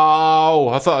 Oh,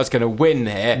 I thought I was going to win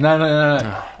here. No.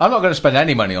 I'm not going to spend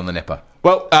any money on the nipper.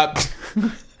 Well, that's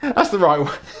the right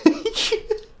one.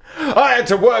 I had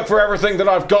to work for everything that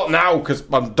I've got now because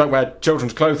I don't wear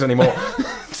children's clothes anymore.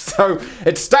 So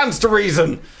it stands to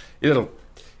reason, you little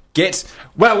git.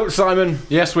 Well, Simon.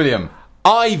 Yes, William.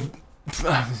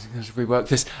 Let's rework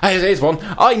this. Here's one.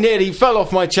 I nearly fell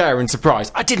off my chair in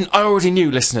surprise. I already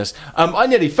knew, listeners. I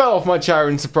nearly fell off my chair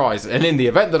in surprise. And in the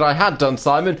event that I had done,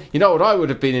 Simon, you know what I would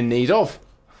have been in need of?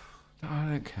 I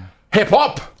don't care.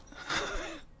 Hip-hop!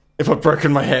 If I'd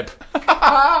broken my hip.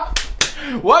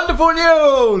 Wonderful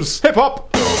news! Hip-hop!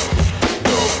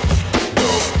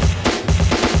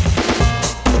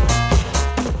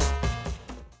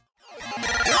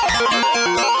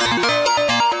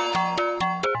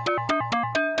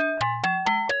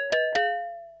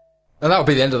 And that would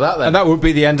be the end of that, then. And that would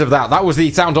be the end of that. That was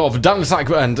the sound of Dunsack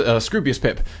and Scroobius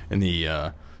Pip in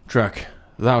the track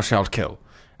Thou Shalt Kill.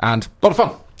 And a lot of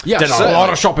fun. Yeah, Did a certainly. lot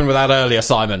of shopping with that earlier,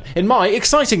 Simon. In my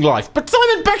exciting life. But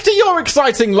Simon, back to your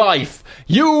exciting life.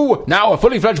 You, now a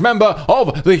fully fledged member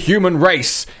of the human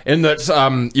race, in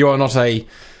that you are not a...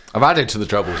 I've added to the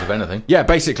troubles, if anything. Yeah,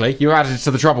 basically, you're added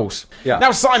to the troubles. Yeah.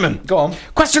 Now, Simon. Go on.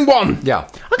 Question 1. Yeah. I'm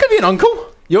going to be an uncle.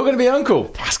 You're going to be an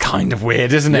uncle. That's kind of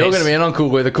weird, isn't it? You're going to be an uncle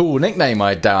with a cool nickname,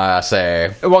 I dare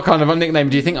say. What kind of a nickname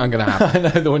do you think I'm going to have? I know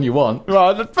the one you want.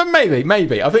 Well, but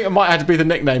maybe. I think it might have to be the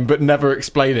nickname, but never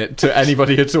explain it to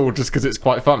anybody at all, just because it's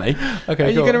quite funny. Okay, Are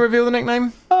you go going to on. reveal the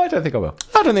nickname? I don't think I will.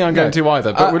 I don't think I'm going to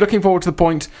either, but we're looking forward to the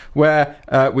point where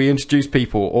we introduce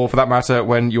people, or for that matter,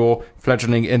 when your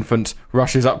fledgling infant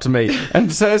rushes up to me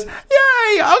and says,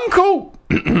 "Yay, Uncle!"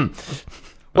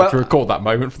 Well, to record that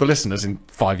moment for the listeners in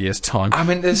 5 years' time. I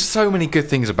mean, there's so many good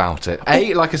things about it.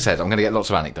 A, like I said, I'm going to get lots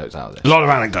of anecdotes out of this. A lot of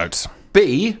anecdotes.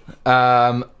 B,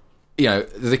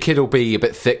 the kid will be a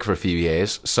bit thick for a few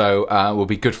years, so will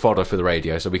be good fodder for the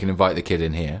radio, so we can invite the kid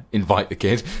in here. Invite the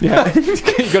kid. Yeah. You've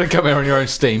got to come here on your own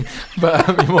steam, but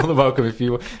you're more than welcome if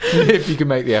you can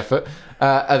make the effort.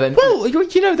 And then, Well,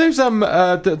 you know those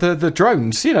the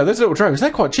drones. You know those little drones. They're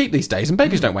quite cheap these days, and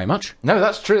babies don't weigh much. no,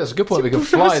 that's true. That's a good point. We can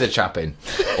fly the chap in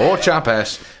or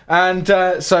chapess, and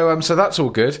so that's all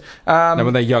good. And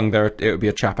when they're young, it would be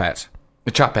a chapette.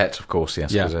 The chapette, of course,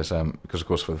 yes. Yeah. Because of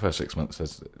course for the first 6 months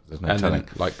there's no And telling. then,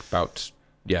 like about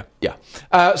yeah.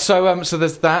 So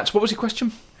there's that. What was your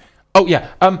question? Oh yeah.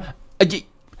 Am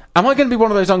I going to be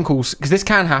one of those uncles? Because this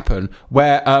can happen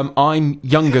where I'm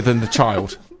younger than the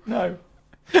child. No.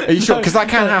 Are you sure? Because that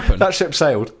can happen. That ship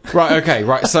sailed. Right. Okay.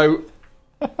 Right. So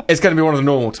it's going to be one of the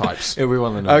normal types. It'll be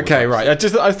one of the normal Okay, types.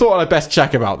 right. I thought I'd best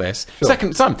check about this.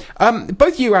 Second, Simon,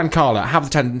 both you and Carla have the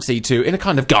tendency to, in a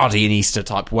kind of Guardian Easter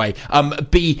type way,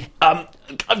 be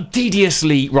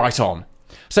tediously right on.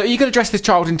 So are you going to dress this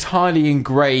child entirely in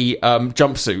grey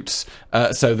jumpsuits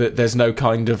so that there's no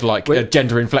kind of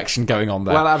gender inflection going on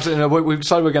there? Well, absolutely. No, we've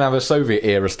decided we're going to have a Soviet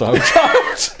era style child.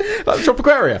 Like Tropic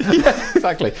Area. Yeah,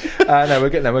 exactly. We're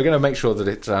going to make sure that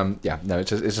it's we're going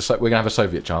to have a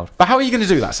Soviet child. But how are you going to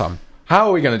do that, Simon? How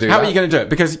are we going to do How that? are you going to do it?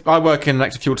 Because I work in an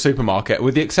active fuel supermarket,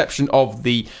 with the exception of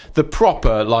the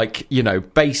proper,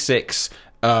 basics,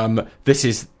 this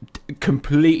is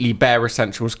completely bare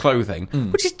essentials clothing,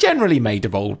 which is generally made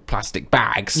of old plastic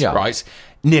bags, Yeah. right?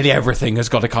 Nearly everything has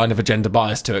got a kind of a gender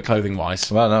bias to it,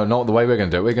 clothing-wise. Well, no, not the way we're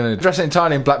going to do it. We're going to dress it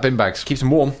entirely in black bin bags. Keeps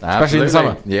them warm, especially in the summer.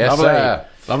 Absolutely. Yes, Lovely. sir.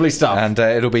 Lovely stuff. And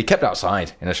it'll be kept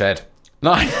outside in a shed.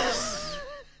 Nice.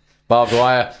 Barbed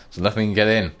wire, so nothing can get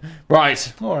in.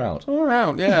 Right. Or out. All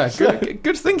out, yeah.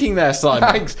 Good thinking there, Simon.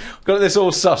 Thanks. Got this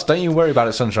all sussed. Don't you worry about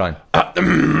it, Sunshine.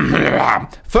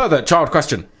 Further child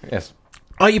question. Yes.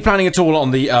 Are you planning at all on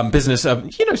the business of,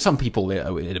 some people,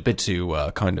 in a bid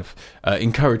to kind of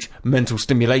encourage mental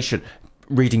stimulation,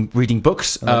 reading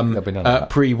books, there'll be none of that.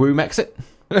 pre-womb exit?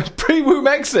 Pre-womb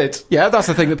exit. Yeah, that's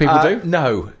the thing that people do.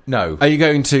 No. Are you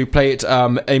going to play it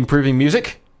improving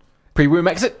music? Pre-womb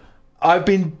exit? I've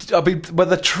been. Well,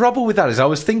 the trouble with that is, I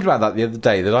was thinking about that the other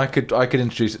day, that I could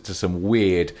introduce it to some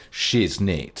weird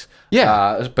shiznit.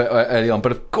 Yeah. But early on.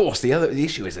 But of course, the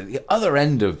issue is at the other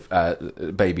end of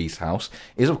baby's house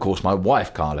is, of course, my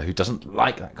wife Carla, who doesn't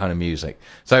like that kind of music.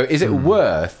 So, is it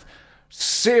worth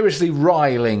seriously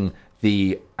riling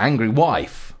the angry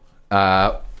wife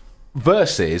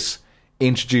versus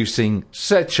introducing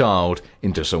said child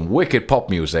into some wicked pop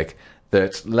music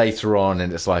that later on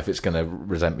in its life it's going to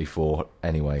resent me for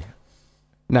anyway?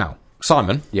 Now,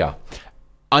 Simon, Yeah.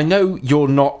 I know you're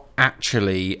not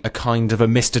actually a kind of a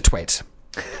Mr. Twit,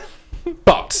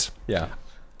 but Yeah.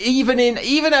 even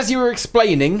as you were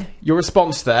explaining your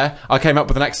response there, I came up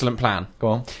with an excellent plan. Go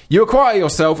on. You acquire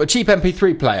yourself a cheap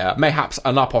MP3 player, mayhaps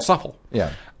an up or shuffle.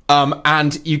 Yeah.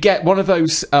 And you get one of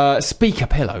those speaker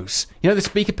pillows. You know the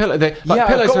speaker pillow, Yeah, I've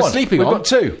pillows got for one. sleeping We've on. got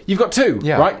two. You've got two,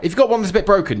 Yeah. right? If you've got one that's a bit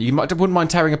broken, wouldn't mind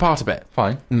tearing apart a bit.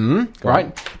 Fine.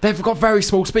 Right? They've got very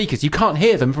small speakers. You can't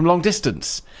hear them from long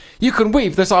distance. You can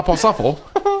weave this up or shuffle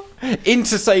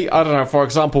into, say, I don't know, for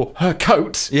example, her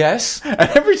coat. Yes. And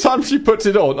every time she puts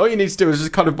it on, all you need to do is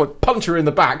just kind of punch her in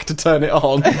the back to turn it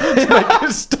on, to make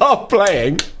it start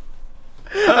playing.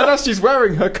 And as she's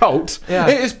wearing her coat, Yeah.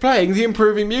 it is playing the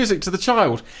improving music to the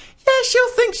child. Yeah, she'll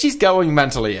think she's going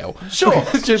mentally ill. Sure.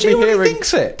 Because she'll She be already hearing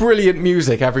thinks it. brilliant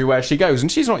music everywhere she goes,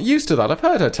 and she's not used to that. I've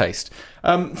heard her taste.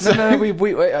 So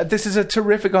No, this is a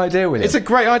terrific idea with it. it's a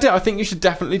great idea. I think you should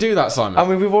definitely do that, Simon. I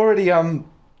mean, we've already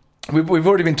we've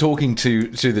already been talking to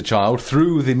the child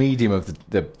through the medium of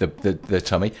the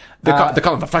tummy, the kind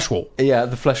of the flesh wall. yeah,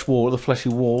 the fleshy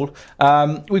wall.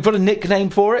 We've got a nickname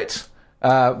for it.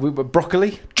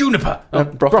 Broccoli. Juniper.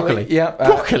 Broccoli. Yeah.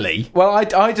 Broccoli? Well,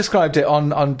 I described it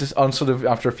on sort of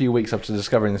after a few weeks after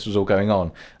discovering this was all going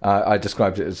on. I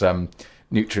described it as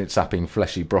nutrient sapping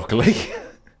fleshy broccoli,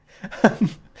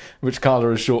 which Carla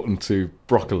has shortened to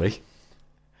broccoli.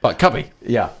 Like cubby.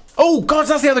 Yeah. Oh, God,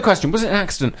 that's the other question. Was it an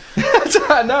accident?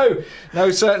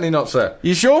 No, certainly not, sir.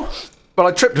 You sure? But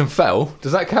I tripped and fell.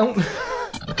 Does that count?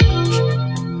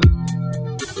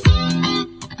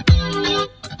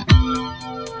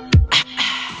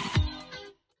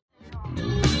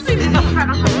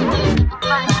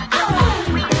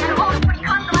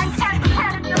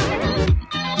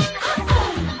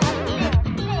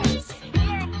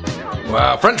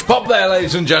 Well, French pop there,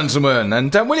 ladies and gentlemen.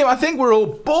 And William, I think we're all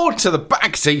bored to the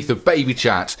back teeth of baby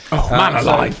chat. Oh, man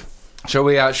alive. Shall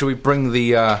we bring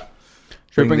the Shall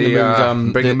we bring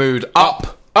the mood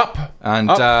up Up. and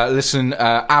Up. listen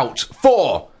out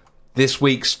for this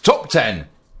week's top 10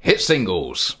 hit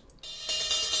singles.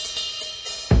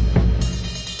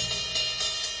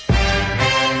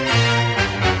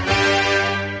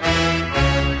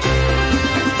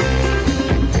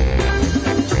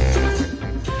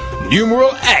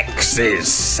 Numeral X is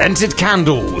scented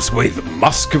candles with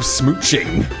musk of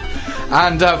smooching.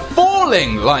 And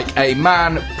falling like a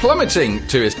man plummeting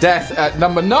to his death at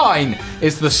number 9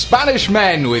 is The Spanish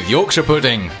Men with Yorkshire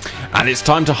Pudding. And it's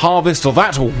time to harvest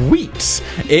that wheat.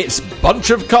 It's Bunch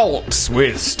of Colts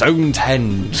with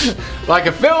Stonehenge. Like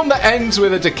a film that ends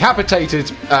with a decapitated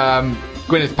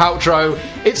Gwyneth Paltrow,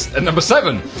 it's at number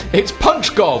 7. It's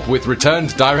Punch Gob with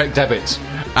Returned Direct Debit.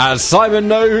 As Simon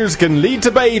knows can lead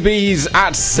to babies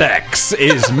at sex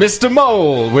is Mr.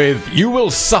 Mole with You Will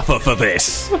Suffer for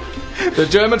This. The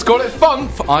Germans call it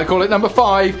Funf, I call it number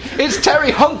 5. It's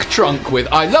Terry Hunk Trunk with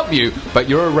I Love You, But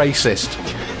You're a Racist.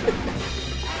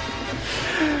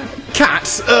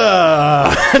 Cats,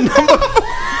 number 4.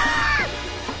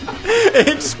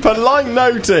 It's Polite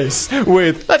Notice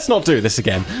with Let's Not Do This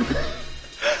Again.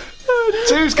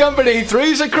 2's company,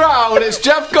 3's a crowd. It's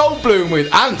Jeff Goldblum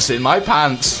with Ants in My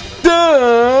Pants.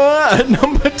 At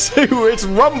number 2, it's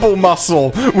Rumble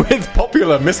Muscle with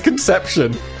Popular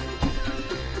Misconception.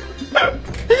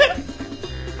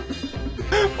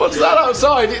 What's that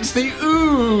outside? It's the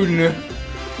Oon.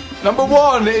 Number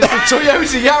 1 is the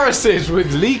Toyota Yaris's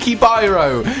with Leaky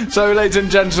Biro. So, ladies and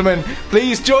gentlemen,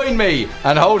 please join me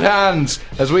and hold hands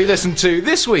as we listen to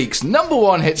this week's number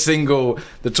 1 hit single,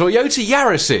 the Toyota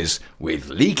Yaris's with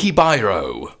Leaky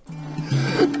Biro.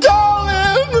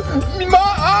 Darling,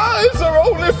 my eyes are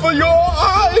only for your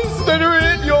eyes that are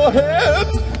in your head.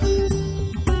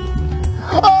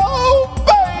 Oh,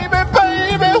 baby,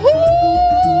 baby, who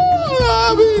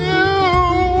love you?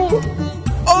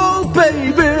 Oh,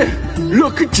 baby,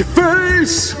 look at your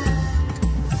face.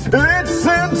 It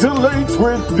scintillates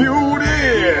with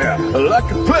beauty like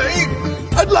a plate.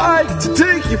 I'd like to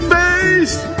take your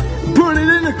face, put it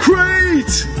in a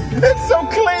crate. It's so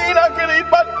clean I can eat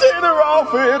my dinner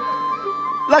off it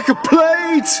like a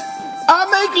plate. I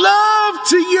make love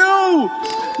to you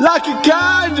like a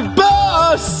kind of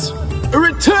bus, a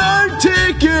return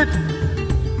ticket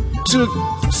to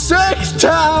Sex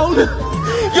Town.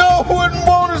 You wouldn't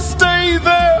want to stay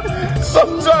there.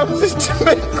 Sometimes it's a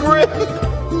bit grim.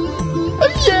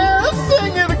 Yeah,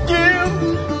 sing it again.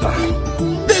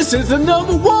 This is the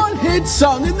number 1 hit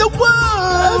song in the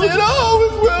world. And it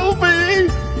always will be.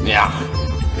 Yeah.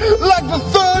 Like the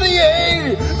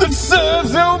 38 that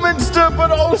serves Ilminster,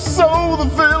 but also the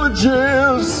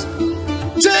villages.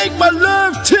 Take my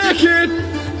love ticket.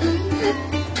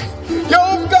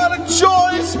 You've got a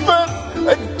choice, but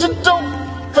just don't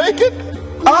fake it.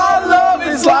 Our love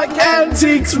is like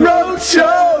Antiques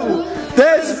Roadshow.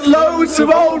 There's loads of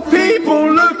old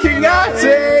people looking at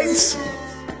it.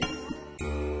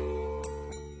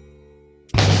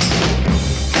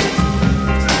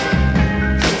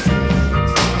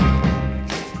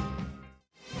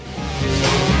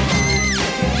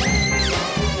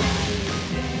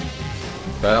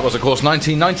 That was, of course,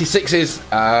 1996's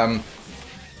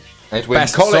Edwin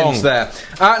Best Collins song. there.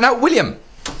 Now, William,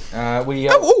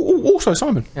 Also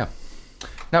Simon. yeah.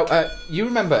 Now, you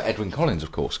remember Edwin Collins,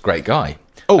 of course, great guy.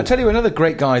 Oh. I'll tell you another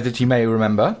great guy that you may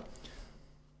remember.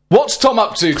 What's Tom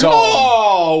up to, Tom?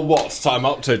 Oh, what's time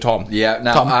up to, Tom? Yeah,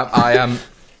 now, Tom. I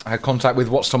had contact with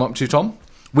What's Tom up to, Tom.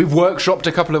 We've workshopped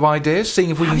a couple of ideas,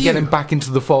 seeing if we can get him back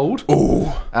into the fold.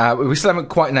 Ooh. We still haven't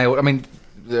quite nailed. I mean,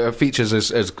 features as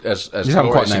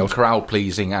haven't quite nailed. crowd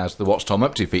pleasing as the What's Tom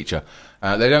Up To feature.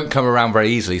 They don't come around very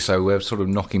easily, so we're sort of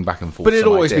knocking back and forth. But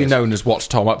it'll always be ideas. known as What's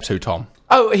Tom Up To, Tom.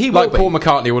 Oh, he will Like be. Paul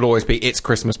McCartney would always be It's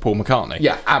Christmas Paul McCartney.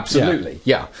 Yeah, absolutely.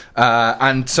 Yeah,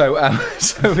 and so, and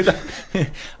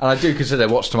I do consider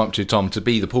What's Tom Up To, Tom, to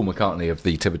be the Paul McCartney of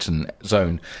the Tiverton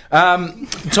zone. Tom,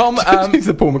 He's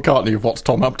the Paul McCartney of What's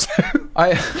Tom Up To.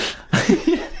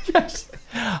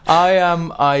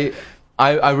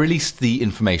 I released the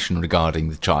information regarding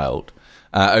the child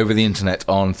over the internet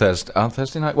on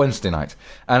Wednesday night,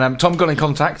 and Tom got in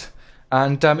contact,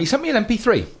 and he sent me an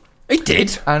MP3. He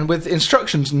did? And with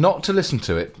instructions not to listen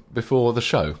to it before the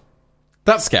show.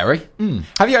 That's scary.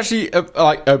 Have you actually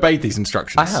obeyed these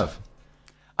instructions? I have.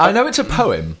 I know it's a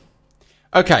poem.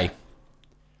 Okay.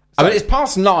 I mean, it's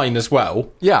past 9 as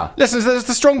well. Yeah. Listen, there's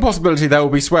the strong possibility there will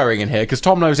be swearing in here, because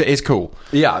Tom knows it is cool.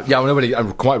 Yeah, well, nobody,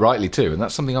 quite rightly too, and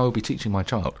that's something I will be teaching my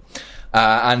child.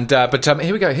 But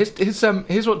here we go.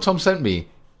 Here's what Tom sent me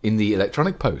in the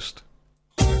electronic post.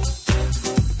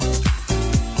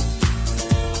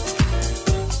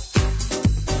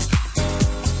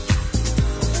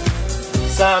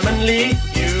 Simon Lee,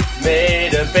 you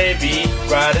made a baby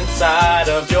right inside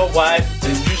of your wife,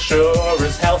 and you sure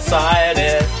as hell sighed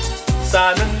it.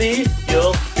 Simon Lee,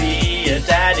 you'll be a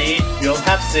daddy, you'll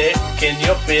have sick in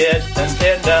your beard and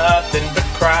hear nothing but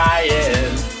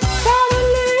crying. Simon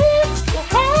Lee, you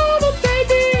had a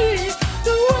baby,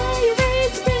 the way you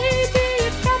raised a baby,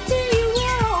 it can't be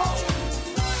wrong.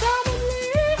 Simon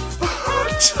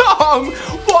Lee, Tom,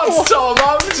 what's Tom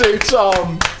up to,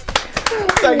 Tom?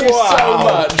 Thank you so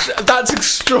much. That's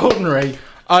extraordinary.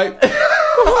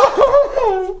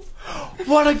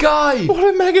 What a guy! What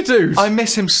a mega dude! I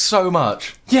miss him so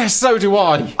much. Yes, so do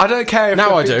I. I don't care if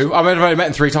Now I do. I've only met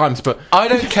him 3 times, but I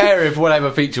don't care if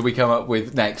whatever feature we come up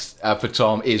with next for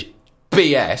Tom is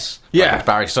BS. Yeah. like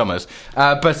Barry Summers.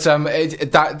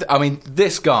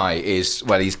 This guy is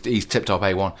he's tip top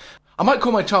A1. I might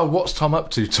call my child "What's Tom up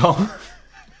to, Tom?"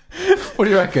 What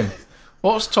do you reckon?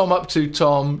 What's Tom up to,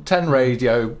 Tom? 10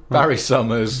 Radio, Barry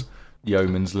Summers,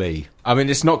 Yeoman's Lee. I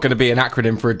mean, it's not going to be an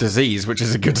acronym for a disease, which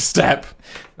is a good step.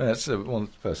 That's one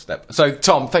first step. So,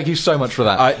 Tom, thank you so much for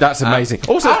that. That's amazing.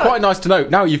 Also, it's quite nice to know,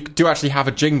 now you do actually have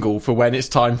a jingle for when it's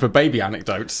time for baby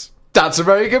anecdotes. That's a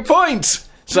very good point.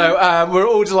 So, we're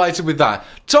all delighted with that.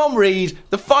 Tom Reed,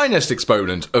 the finest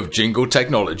exponent of jingle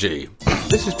technology.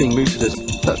 This is being mooted as...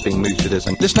 That's being mooted as...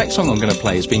 And this next song I'm going to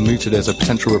play is being mooted as a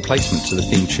potential replacement to the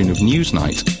theme tune of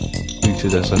Newsnight.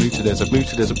 Mooted as a, mooted as a,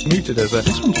 mooted as a, mooted as a.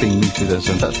 This one's being mooted as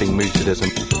a, that's being mooted as a.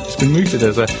 It's been mooted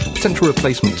as a potential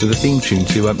replacement to the theme tune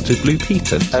to Blue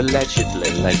Peter. Allegedly.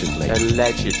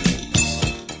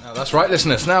 That's right,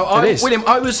 listeners. Now, William,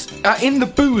 I was in the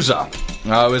boozer.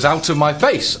 I was out of my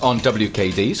face on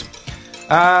WKD's.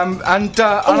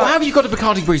 Have you got a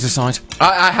Bacardi Breezer side?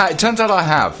 It turns out I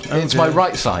have. It's my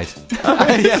right side.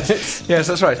 yes,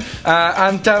 that's right.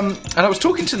 And I was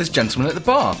talking to this gentleman at the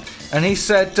bar, and he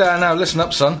said, "Now listen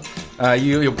up, son.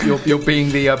 You're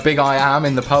being the big I am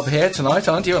in the pub here tonight,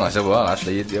 aren't you?" And I said, "Well,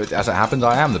 actually, as it happens,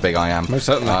 I am the big I am. Most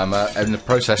certainly. I'm in the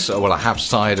process. Well, I have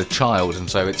sired a child, and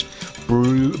so it's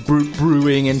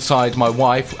brewing inside my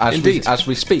wife as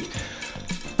we speak."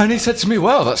 And he said to me,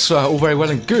 "Well, that's all very well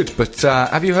and good, but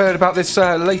have you heard about this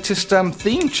latest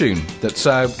theme tune that's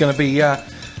going to be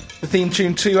the theme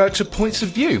tune to Points of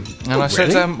View?" And I said,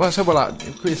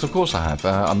 "Yes, of course I have.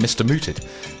 I'm Mr. Mooted."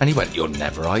 And he went, "You're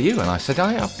never, are you?" And I said,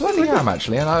 "I bloody am,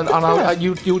 actually. And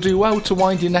you'll do well to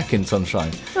wind your neck in,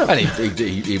 sunshine." Oh. And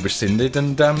he rescinded,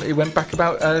 and he went back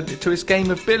to his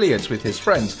game of billiards with his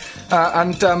friends.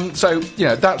 So,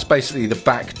 that's basically the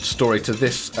backstory to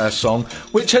this song,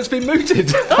 which has been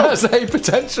mooted as a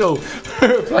potential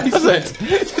replacement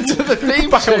to the theme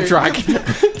back tune. on track.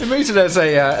 Mooted as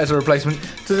a replacement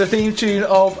to the theme tune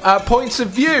of Points of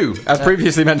View, as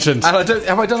previously mentioned. And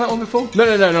have I done that one before?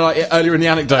 No, like earlier in the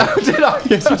anecdote. Did I?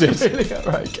 Yes, you did. Really?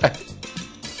 Right, okay.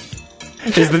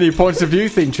 Is the new Points of View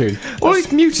theme tune. Well,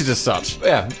 it's muted as such.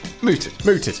 Yeah, mooted.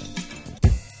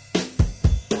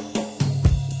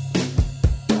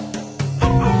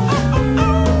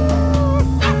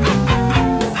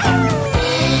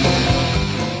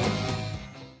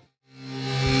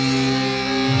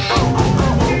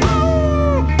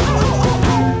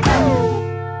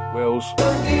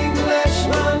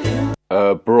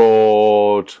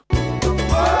 Abroad.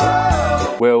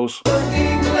 Wills.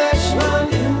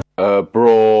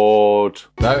 Abroad.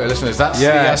 No, listeners, that's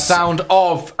the sound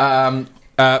of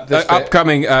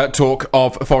upcoming talk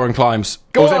of foreign climes.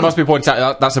 Also, it must be pointed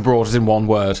out that's abroad as in one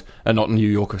word and not New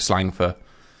Yorker slang for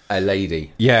a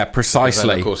lady. Yeah, precisely.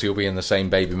 Then, of course, you'll be in the same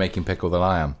baby making pickle that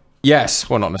I am. Yes,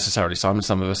 well, not necessarily, Simon.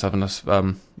 Some of us haven't,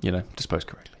 disposed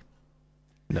correctly.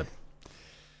 No.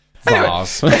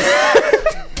 Vase.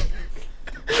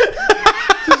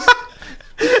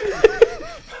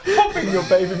 Popping your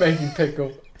baby making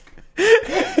pickle.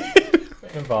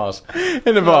 In a vase.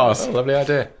 Oh, lovely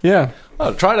idea. Yeah.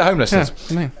 Oh, try it at home, listeners.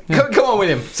 Yeah. Come on,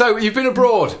 William. So, you've been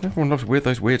abroad. Everyone loves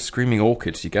those weird screaming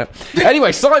orchids you get.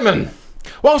 Anyway, Simon,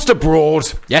 whilst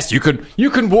abroad, yes, you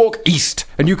can walk east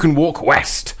and you can walk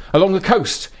west along the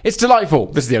coast. It's delightful.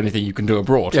 This is the only thing you can do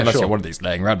abroad, unless you're one of these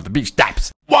laying around at the beach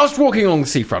daps. Whilst walking along the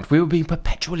seafront, we were being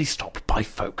perpetually stopped by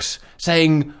folks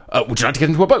saying, "Would you like to get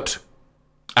into a boat?"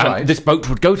 And this boat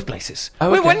would go to places.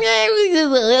 Oh, okay.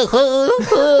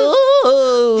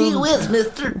 Gee whiz,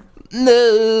 mister.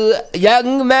 No,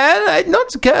 young man, I'd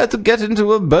not care to get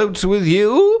into a boat with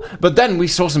you. But then we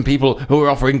saw some people who were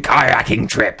offering kayaking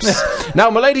trips. Now,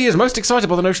 Milady is most excited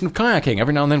by the notion of kayaking.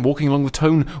 Every now and then, walking along the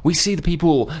Tone, we see the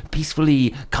people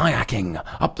peacefully kayaking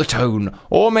up the Tone,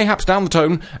 or mayhaps down the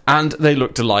Tone, and they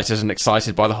look delighted and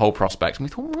excited by the whole prospect. And we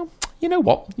thought, well, you know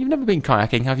what? You've never been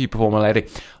kayaking, have you, before, Milady?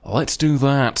 Let's do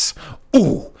that.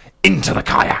 Ooh, into the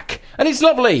kayak. And it's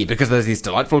lovely, because there's these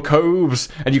delightful coves,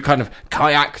 and you kind of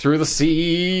kayak through the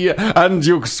sea, and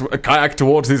you kayak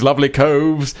towards these lovely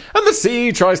coves, and the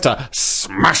sea tries to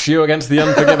smash you against the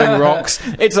unforgiving rocks.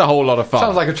 It's a whole lot of fun.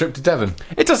 Sounds like a trip to Devon.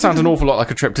 It does sound an awful lot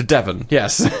like a trip to Devon,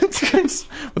 yes.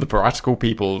 With the piratical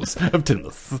peoples of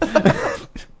Timoth.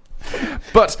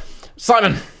 But,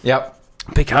 Simon. Yep.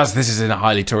 Because this is in a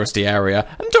highly touristy area,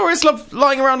 and tourists love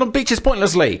lying around on beaches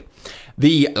pointlessly.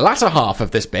 The latter half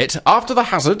of this bit, after the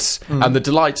hazards and the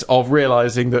delight of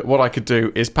realising that what I could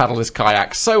do is paddle this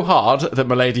kayak so hard that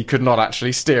Milady could not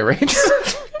actually steer it.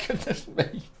 Goodness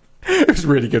me. It was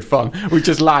really good fun. We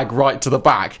just lag right to the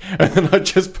back, and then I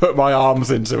just put my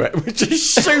arms into it. We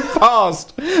just shoot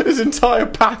past this entire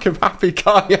pack of happy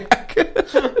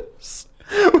kayakers.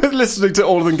 With listening to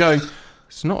all of them going,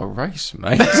 "It's not a race,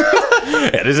 mate."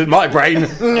 It is in my brain.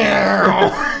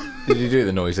 Did you do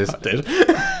the noises? I did.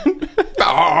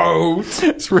 Oh,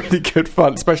 it's really good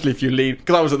fun, especially if you lean,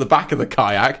 because I was at the back of the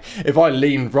kayak. If I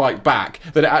lean right back,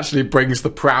 then it actually brings the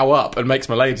prow up and makes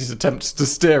my lady's attempts to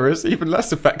steer us even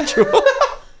less effectual.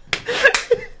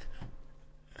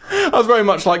 I was very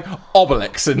much like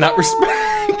Obelix in that respect.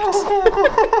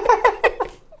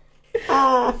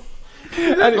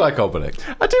 You look like Obelix.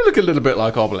 I do look a little bit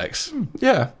like Obelix.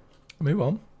 Yeah. Move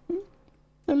on.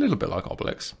 A little bit like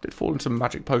Obelix. Did fall into a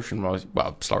magic potion when I was...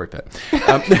 Well, slurry pit.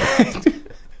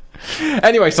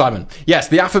 Anyway, Simon, yes,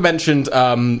 the aforementioned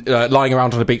lying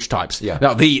around on a beach types. Yeah.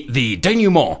 Now, the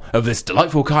denouement of this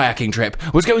delightful kayaking trip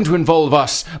was going to involve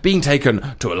us being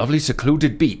taken to a lovely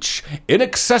secluded beach,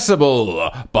 inaccessible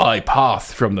by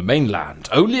path from the mainland,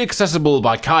 only accessible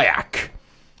by kayak.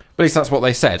 At least that's what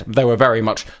they said. There were very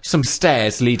much some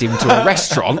stairs leading to a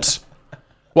restaurant.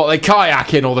 What, they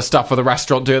kayak in all the stuff for the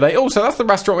restaurant, do they? Also, that's the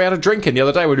restaurant we had a drink in the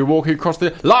other day when we were walking across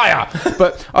the... Liar!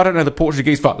 But I don't know the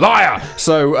Portuguese part. Liar!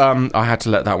 So I had to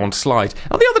let that one slide.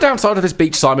 Now, the other downside of this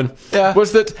beach, Simon,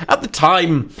 was that at the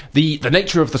time, the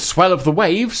nature of the swell of the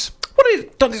waves... What it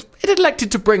had done is it had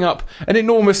elected to bring up an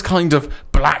enormous kind of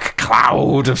black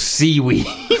cloud of seaweed.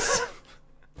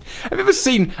 Have you ever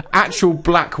seen actual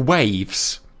black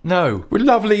waves? No. With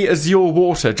lovely azure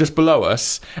water just below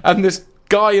us, and this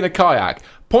guy in a kayak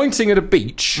pointing at a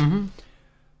beach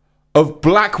of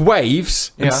black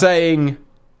waves and saying,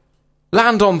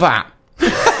 land on that.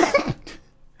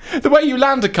 The way you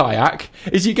land a kayak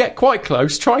is you get quite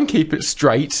close, try and keep it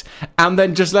straight, and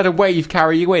then just let a wave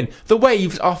carry you in. The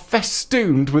waves are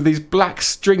festooned with these black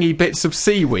stringy bits of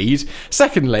seaweed.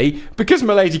 Secondly, because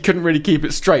my lady couldn't really keep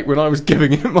it straight when I was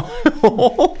giving it my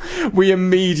all, we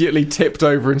immediately tipped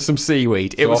over in some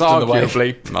seaweed. It was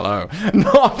arguably... Hello.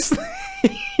 Not...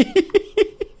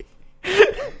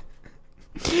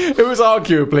 It was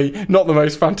arguably not the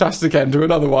most fantastic end to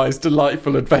an otherwise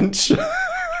delightful adventure.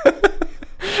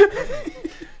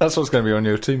 That's what's going to be on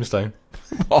your tombstone.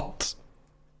 What?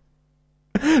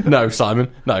 No,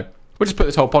 Simon, no. We'll just put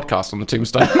this whole podcast on the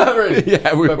tombstone. Really?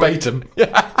 Yeah, we Verbatim.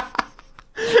 Yeah.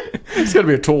 It's going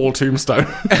to be a tall tombstone.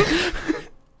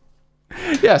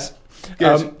 Yes.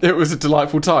 It was a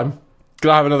delightful time.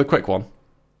 Can I have another quick one?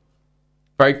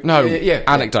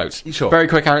 Anecdote. Sure. Very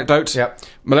quick anecdote. Yep.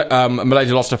 My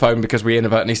lady lost her phone because we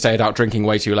inadvertently stayed out drinking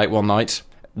way too late one night.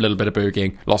 A little bit of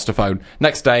boogieing, lost her phone.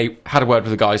 Next day, had a word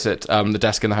with the guys at the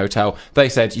desk in the hotel. They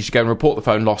said you should go and report the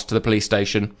phone lost to the police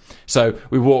station. So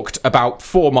we walked about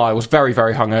 4 miles, very,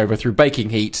 very hungover, through baking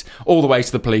heat, all the way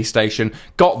to the police station.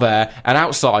 Got there, and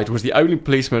outside was the only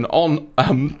policeman on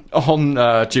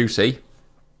duty.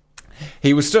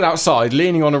 He was stood outside,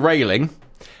 leaning on a railing,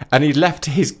 and he'd left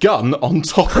his gun on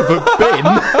top of a bin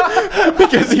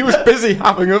because he was busy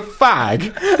having a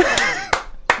fag.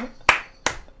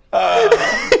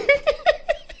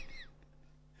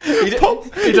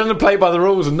 He doesn't play by the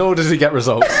rules, and nor does he get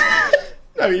results.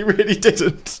 No, he really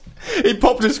didn't. He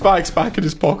popped his fags back in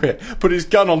his pocket, put his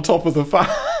gun on top of the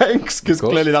fags, because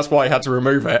clearly that's why he had to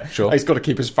remove it. Sure. He's got to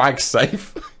keep his fags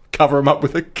safe. Cover him up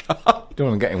with a gun. Don't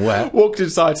want him getting wet. Walked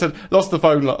inside, said, lost the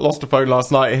phone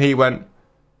last night, and he went,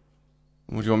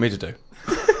 what do you want me to do?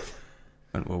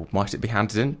 Went, well, might it be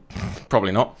handed in?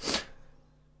 Probably not.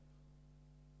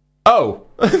 Oh!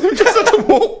 Just had to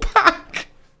walk back.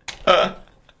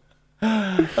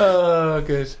 Oh,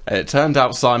 good. And it turned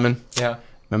out, Simon. Yeah.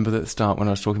 Remember at the start when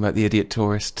I was talking about the idiot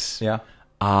tourists? Yeah.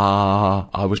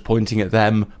 I was pointing at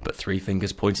them, but 3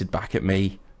 fingers pointed back at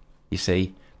me. You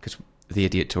see, because the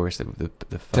idiot tourist, the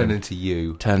phone Turned into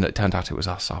you. turned out it was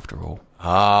us after all.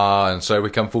 Ah, and so we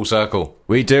come full circle.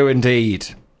 We do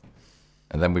indeed.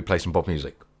 And then we play some pop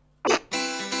music.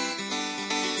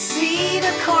 See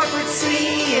the corporate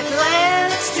sea, it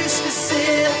lands too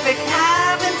specific.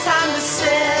 Having time to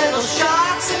settle,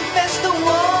 sharks infest the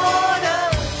water.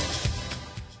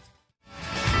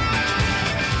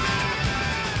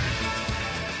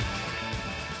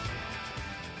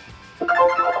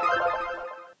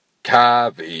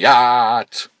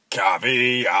 Caveat.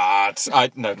 Caveat.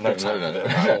 No.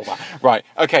 Right.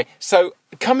 Okay. So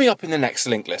coming up in the next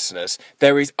link, listeners,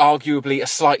 there is arguably a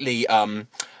slightly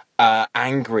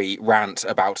angry rant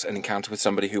about an encounter with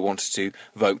somebody who wanted to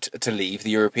vote to leave the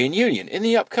European Union in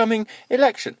the upcoming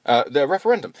election, the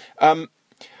referendum.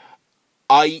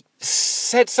 I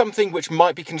said something which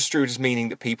might be construed as meaning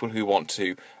that people who want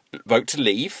to vote to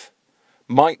leave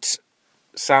might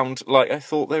sound like I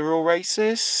thought they were all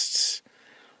racist.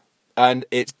 And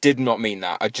it did not mean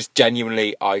that. I just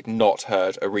genuinely, I'd not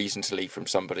heard a reason to leave from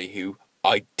somebody who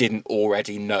I didn't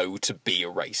already know to be a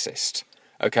racist.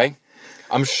 Okay?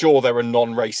 I'm sure there are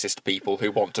non-racist people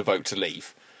who want to vote to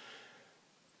leave.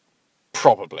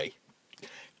 Probably.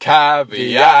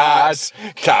 Caveat!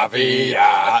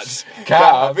 Caveat!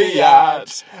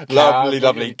 Caveat!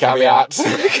 Lovely caveat!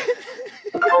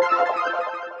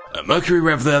 Mercury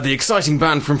Rev there, the exciting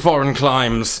band from foreign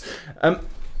climes.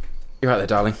 You're right there,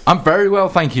 darling. I'm very well,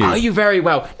 thank you. Are you very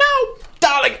well? No,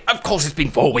 darling, of course it's been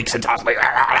 4 weeks since I was...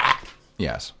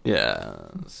 Yes.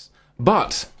 Yes.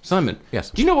 But, Simon, Yes.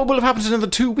 do you know what will have happened in another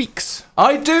 2 weeks?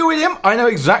 I do, William. I know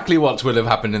exactly what will have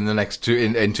happened in the next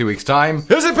in 2 weeks' time.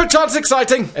 Is it perchance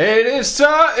exciting? It is,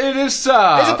 sir. It is,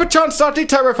 sir. Is it perchance slightly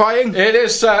terrifying? It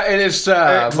is, sir. It is,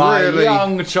 sir. It My really-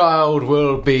 young child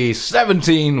will be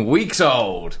 17 weeks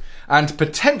old and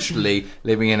potentially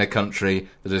living in a country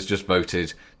that has just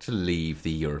voted to leave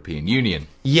the European Union.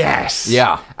 Yes.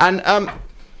 Yeah. And,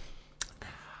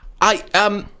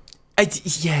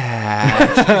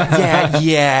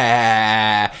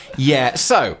 yeah.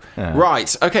 So,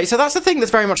 right. Okay, so that's the thing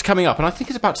that's very much coming up, and I think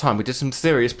it's about time we did some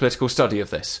serious political study of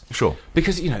this. Sure.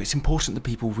 Because, it's important that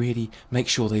people really make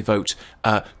sure they vote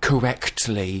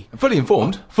correctly. Fully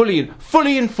informed. Fully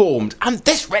informed. And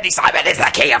this really, Simon, is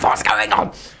the key of what's going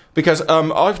on. Because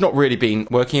I've not really been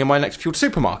working in my electric fueled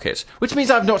supermarket, which means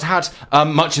I've not had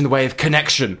much in the way of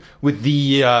connection with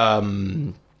the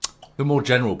more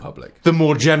general public. the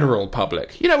more general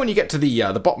public. When you get to the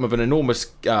bottom of an enormous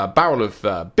barrel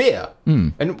of beer,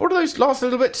 and what are those last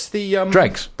little bits? The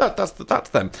Dregs. That's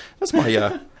them. That's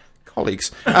my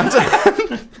colleagues. And,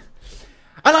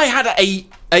 and I had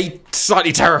a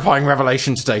slightly terrifying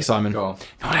revelation today, Simon. Go on.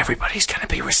 Not everybody's going to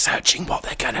be researching what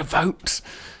they're going to vote.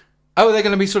 Oh, they're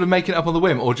going to be sort of making it up on the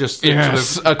whim, or just Yes,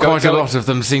 sort of quite a lot of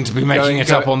them seem to be making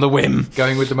it up on the whim.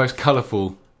 going with the most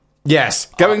colourful. Yes,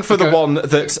 going for the one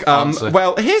that. answer.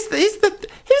 Well, here's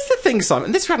the thing,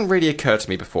 Simon. This hadn't really occurred to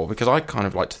me before because I kind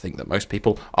of like to think that most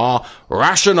people are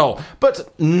rational,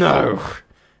 but no.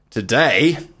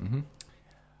 Today,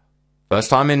 first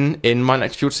time in my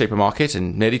next fuel supermarket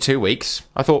in nearly 2 weeks,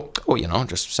 I thought, I'll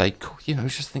just say,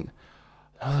 just think,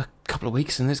 another couple of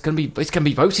weeks and it's gonna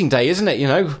be voting day, isn't it?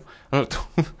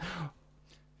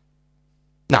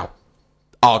 Now,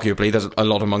 arguably, there's a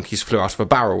lot of monkeys flew out of a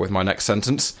barrel with my next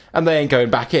sentence, and they ain't going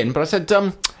back in. But I said,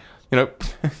 you're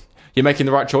making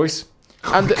the right choice.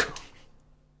 And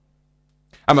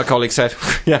my colleague said,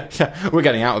 yeah, we're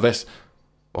getting out of this.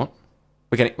 What?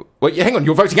 Wait, hang on,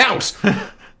 you're voting out!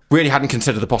 Really hadn't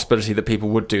considered the possibility that people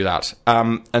would do that.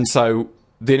 And so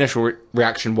the initial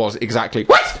reaction was exactly,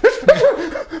 what?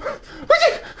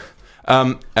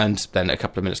 And then a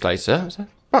couple of minutes later, I said,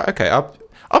 right, okay,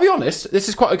 I'll be honest, this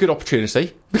is quite a good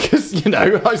opportunity because,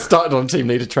 I started on team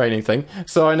leader training thing,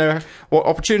 so I know what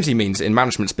opportunity means in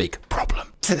management speak.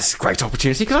 Problem. So this is a great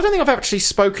opportunity because I don't think I've actually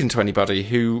spoken to anybody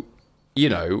who,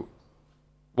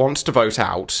 wants to vote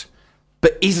out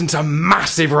but isn't a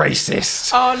massive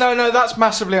racist. Oh, no, that's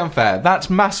massively unfair. That's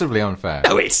massively unfair.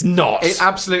 No, it's not. It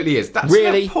absolutely is. That's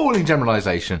Really? an appalling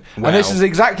generalisation. Well. And this is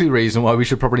exactly the reason why we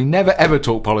should probably never ever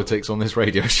talk politics on this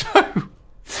radio show.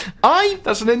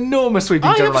 That's an enormous sweeping I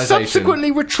have generalisation. subsequently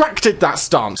retracted that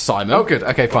stance, Simon. Oh, good.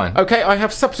 Okay, fine. Okay, I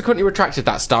have subsequently retracted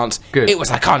that stance. Good. It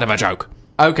was a kind of a joke.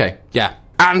 Okay. Yeah.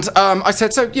 And I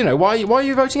said, so, why are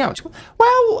you voting out?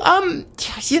 Well,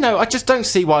 I just don't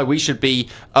see why we should be,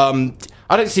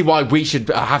 I don't see why we should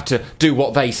have to do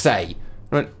what they say.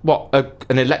 I went, what,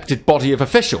 an elected body of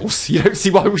officials? You don't see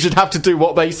why we should have to do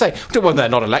what they say? Well, they're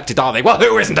not elected, are they? Well,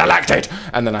 who isn't elected?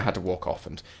 And then I had to walk off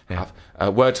and have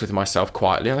words with myself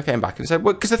quietly. And I came back and said,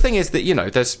 well, because the thing is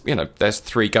that, there's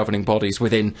 3 governing bodies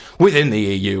within the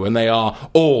EU, and they are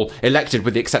all elected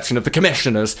with the exception of the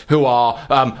commissioners, who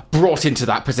are brought into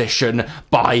that position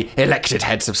by elected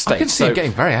heads of state. I can see you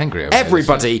getting very angry over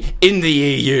Everybody in the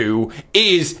EU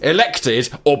is elected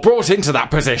or brought into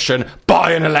that position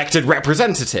by an elected representative.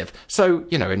 So,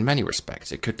 in many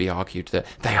respects, it could be argued that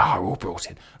they are all brought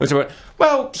in. And so I went,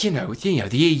 well, the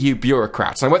EU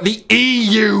bureaucrats. And I went, the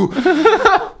EU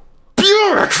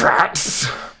bureaucrats?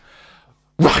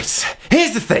 Right,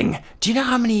 here's the thing. Do you know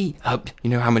how many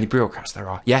bureaucrats there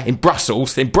are? Yeah, in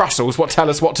Brussels, what tell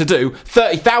us what to do?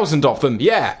 30,000 of them,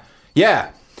 yeah.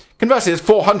 Conversely, there's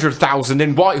 400,000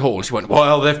 in Whitehall. She went,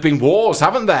 well, there have been wars,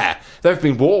 haven't there? There have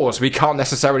been wars. We can't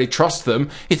necessarily trust them.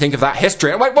 You think of that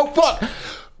history. I went, well, what?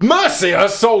 Mercia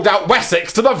sold out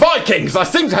Wessex to the Vikings. I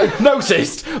think I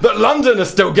noticed that London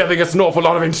is still giving us an awful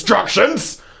lot of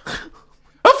instructions.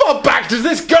 How far back does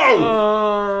this go?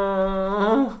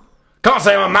 Can't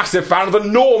say I'm a massive fan of the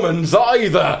Normans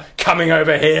either, coming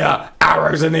over here,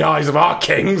 arrows in the eyes of our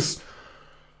kings.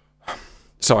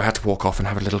 So I had to walk off and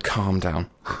have a little calm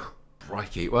down.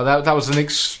 Crikey. Well, that was an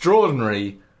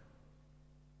extraordinary...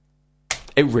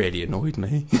 It really annoyed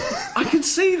me. I can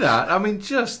see that. I mean,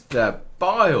 just the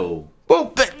bile.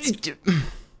 Well, but...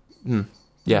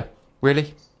 yeah,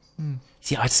 really?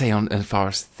 See, I'd say as far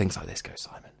as things like this go,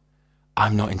 Simon,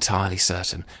 I'm not entirely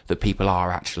certain that people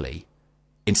are actually,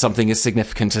 in something as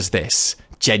significant as this,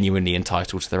 genuinely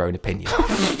entitled to their own opinion.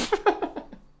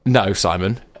 No,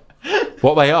 Simon.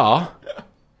 What they are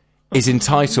is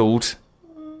entitled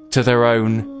to their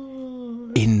own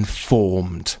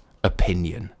informed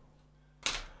opinion.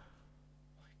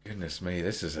 Goodness me,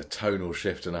 this is a tonal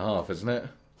shift and a half, isn't it?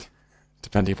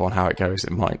 Depending upon how it goes,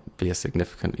 it might be a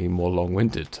significantly more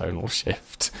long-winded tonal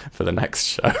shift for the next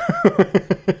show.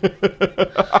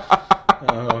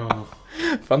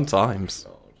 Fun times.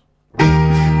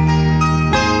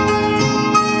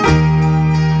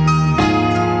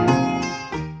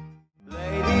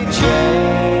 Lady Jane.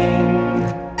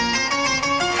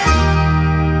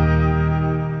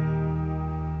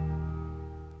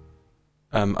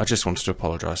 I just wanted to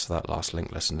apologise for that last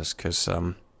link, listeners, because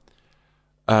I'm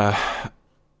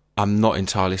not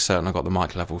entirely certain I got the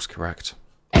mic levels correct.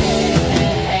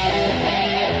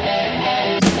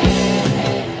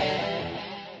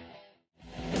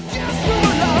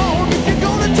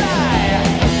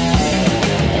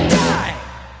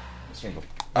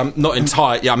 Not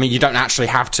entirely. Yeah, I mean, you don't actually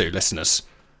have to, listeners.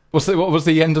 What was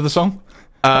the end of the song?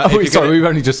 Sorry, we've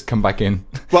only just come back in.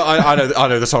 Well, I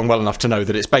know the song well enough to know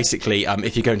that it's basically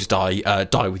if you're going to die,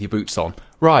 die with your boots on.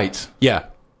 Right. Yeah.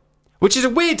 Which is a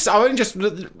weird. I'm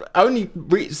only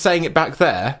saying it back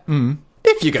there.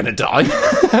 If you're going to die,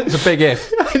 It's a big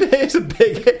if. it is a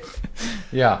big if.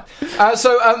 Yeah.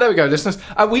 So there we go, listeners.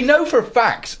 We know for a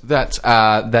fact that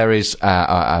there is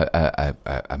a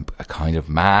kind of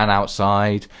man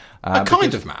outside. A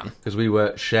kind of man? Because we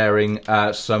were sharing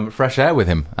some fresh air with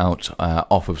him out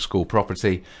off of school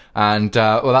property. And,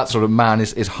 well, that sort of man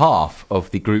is half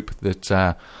of the group that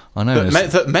I know.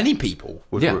 That many people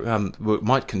would, Yeah.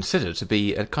 might consider to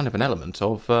be a kind of an element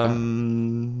of...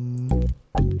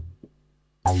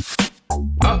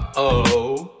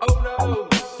 Uh-oh. Oh no,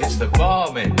 it's the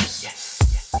varmints.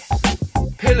 Yes.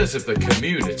 Pillars of the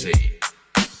community.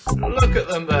 Look at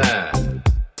them there.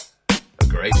 A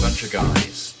great bunch of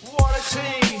guys. What a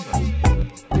team.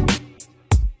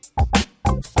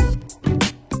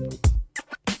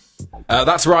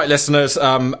 That's right, listeners.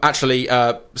 Actually,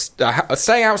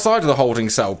 staying outside of the holding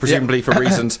cell, presumably for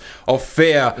reasons of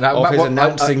fear Now, of Matt, his what-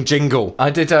 announcing jingle. I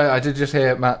did just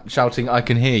hear Matt shouting, "I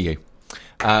can hear you."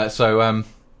 Well,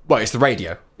 it's the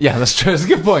radio. Yeah, that's true. That's a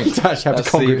good point. You actually have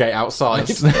to congregate outside.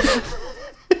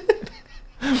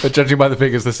 But judging by the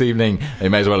figures this evening, they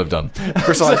may as well have done.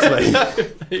 Precisely.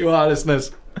 There you are,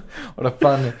 listeners. What a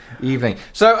fun evening.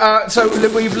 So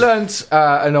we've learnt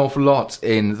an awful lot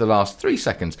in the last 3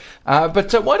 seconds.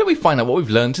 But why don't we find out what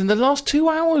we've learnt in the last 2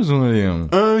 hours, William?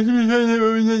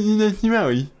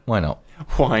 Why not?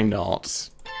 Why not?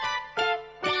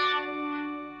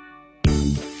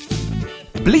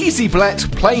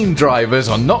 Bleazy-blet plane drivers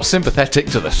are not sympathetic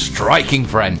to the striking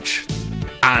French.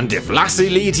 And if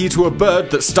Lassie leads you to a bird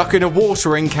that's stuck in a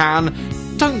watering can,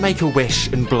 don't make a wish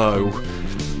and blow.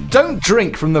 Don't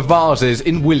drink from the vases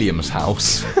in William's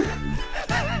house.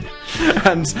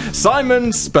 And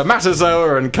Simon's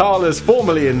spermatozoa and Carla's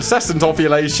formerly incessant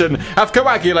ovulation have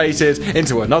coagulated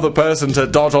into another person to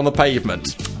dodge on the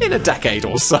pavement in a decade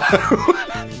or so.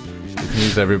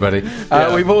 News, everybody.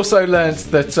 We've also learnt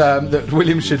that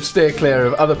William should steer clear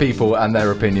of other people and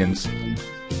their opinions.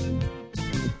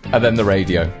 And then the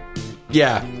radio.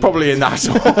 Yeah, probably in that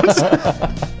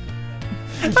order.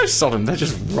 No, Sodom, they're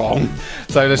just wrong.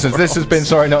 So, listeners, this has been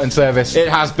Sorry Not in Service. It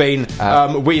has been.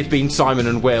 We've been Simon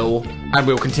and Will, and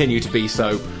we'll continue to be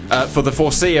so for the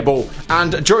foreseeable.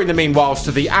 And during the meanwhiles,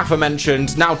 to the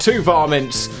aforementioned, now 2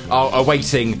 varmints are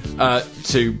awaiting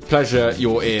to pleasure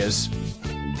your ears.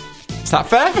 Is that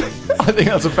fair? I think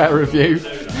that's a fair review.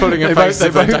 Putting a face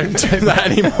if they don't do that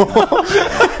anymore.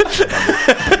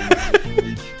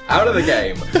 Out of the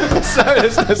game. So,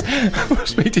 listeners, we'll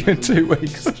speak to you in 2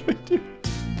 weeks.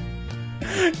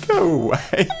 Go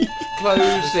away.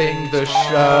 Closing the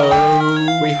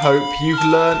show. We hope you've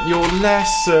learnt your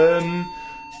lesson.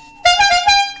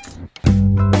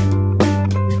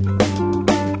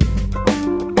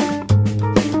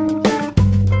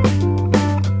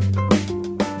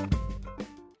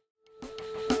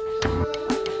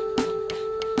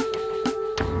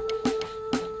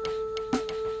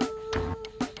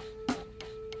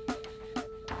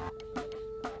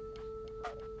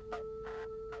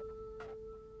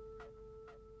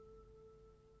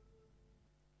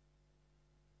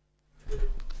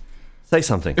 Say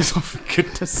something. Oh, for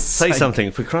goodness Say sake.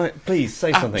 something. For crying, please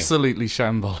say something. Absolutely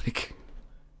shambolic.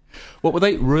 What were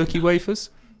they? Rookie wafers?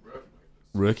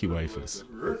 Rookie wafers.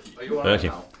 Okay.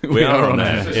 We are on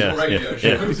air. Yeah.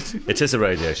 It is a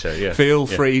radio show. Yeah. Feel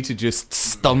free to just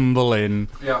stumble in.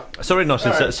 Yeah. Sorry, not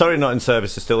in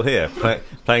service is still here,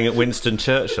 playing at Winston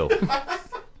Churchill.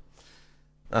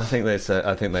 I think they've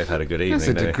had a good evening. There's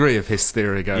a degree of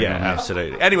hysteria going Yeah, on.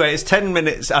 absolutely. Anyway, it's 10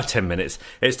 minutes. 10 minutes.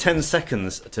 It's 10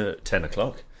 seconds to 10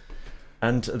 o'clock.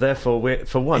 and therefore we're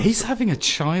for once. He's having a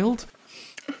child.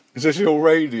 Is this your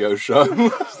radio show?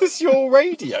 Is this your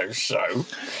radio show?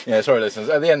 Yeah, sorry, listeners.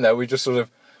 At the end there, we just sort of...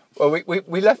 Well,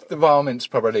 we left the varmints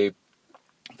probably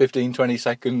 15, 20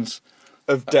 seconds...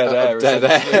 Of dead air,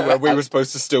 air. where we were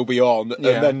supposed to still be on.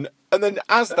 Yeah. And then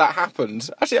as that happened,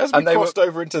 actually, as we crossed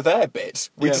over into their bit,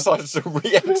 we decided to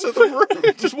re-enter the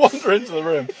room. Just wander into the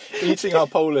room, eating our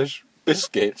Polish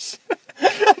biscuits.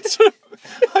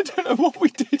 I don't know what we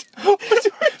did. We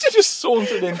just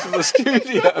sauntered into the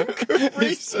studio.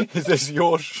 Is this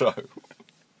your show?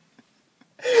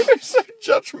 It's so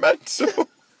judgmental.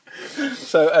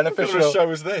 So an official What show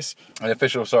was this? An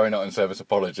official sorry not in service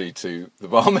apology to the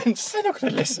varmints. They're not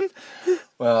going to listen.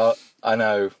 Well, I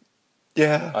know.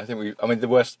 Yeah. I mean the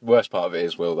worst part of it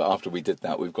is, Will, that after we did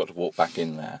that, we've got to walk back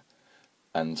in there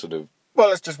and sort of... Well,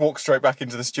 let's just walk straight back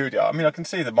into the studio. I mean, I can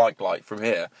see the mic light from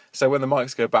here. So when the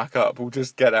mics go back up, we'll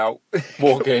just get out,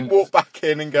 walk in, walk back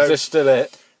in and go... Is this still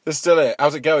it? This is still it.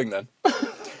 How's it going then?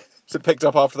 Is it picked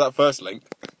up after that first link?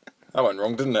 That went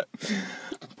wrong, didn't it?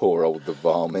 Poor old the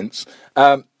varmints.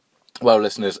 Well,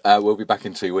 listeners, we'll be back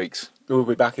in 2 weeks. We'll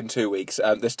be back in 2 weeks.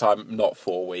 This time, not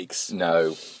 4 weeks.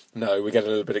 No, we get a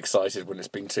little bit excited when it's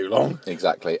been too long.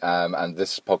 Exactly. And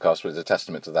this podcast was a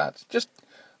testament to that. Just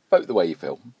vote the way you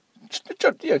feel.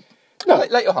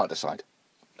 Let your heart decide.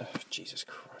 Oh, Jesus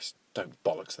Christ. Don't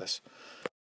bollocks this.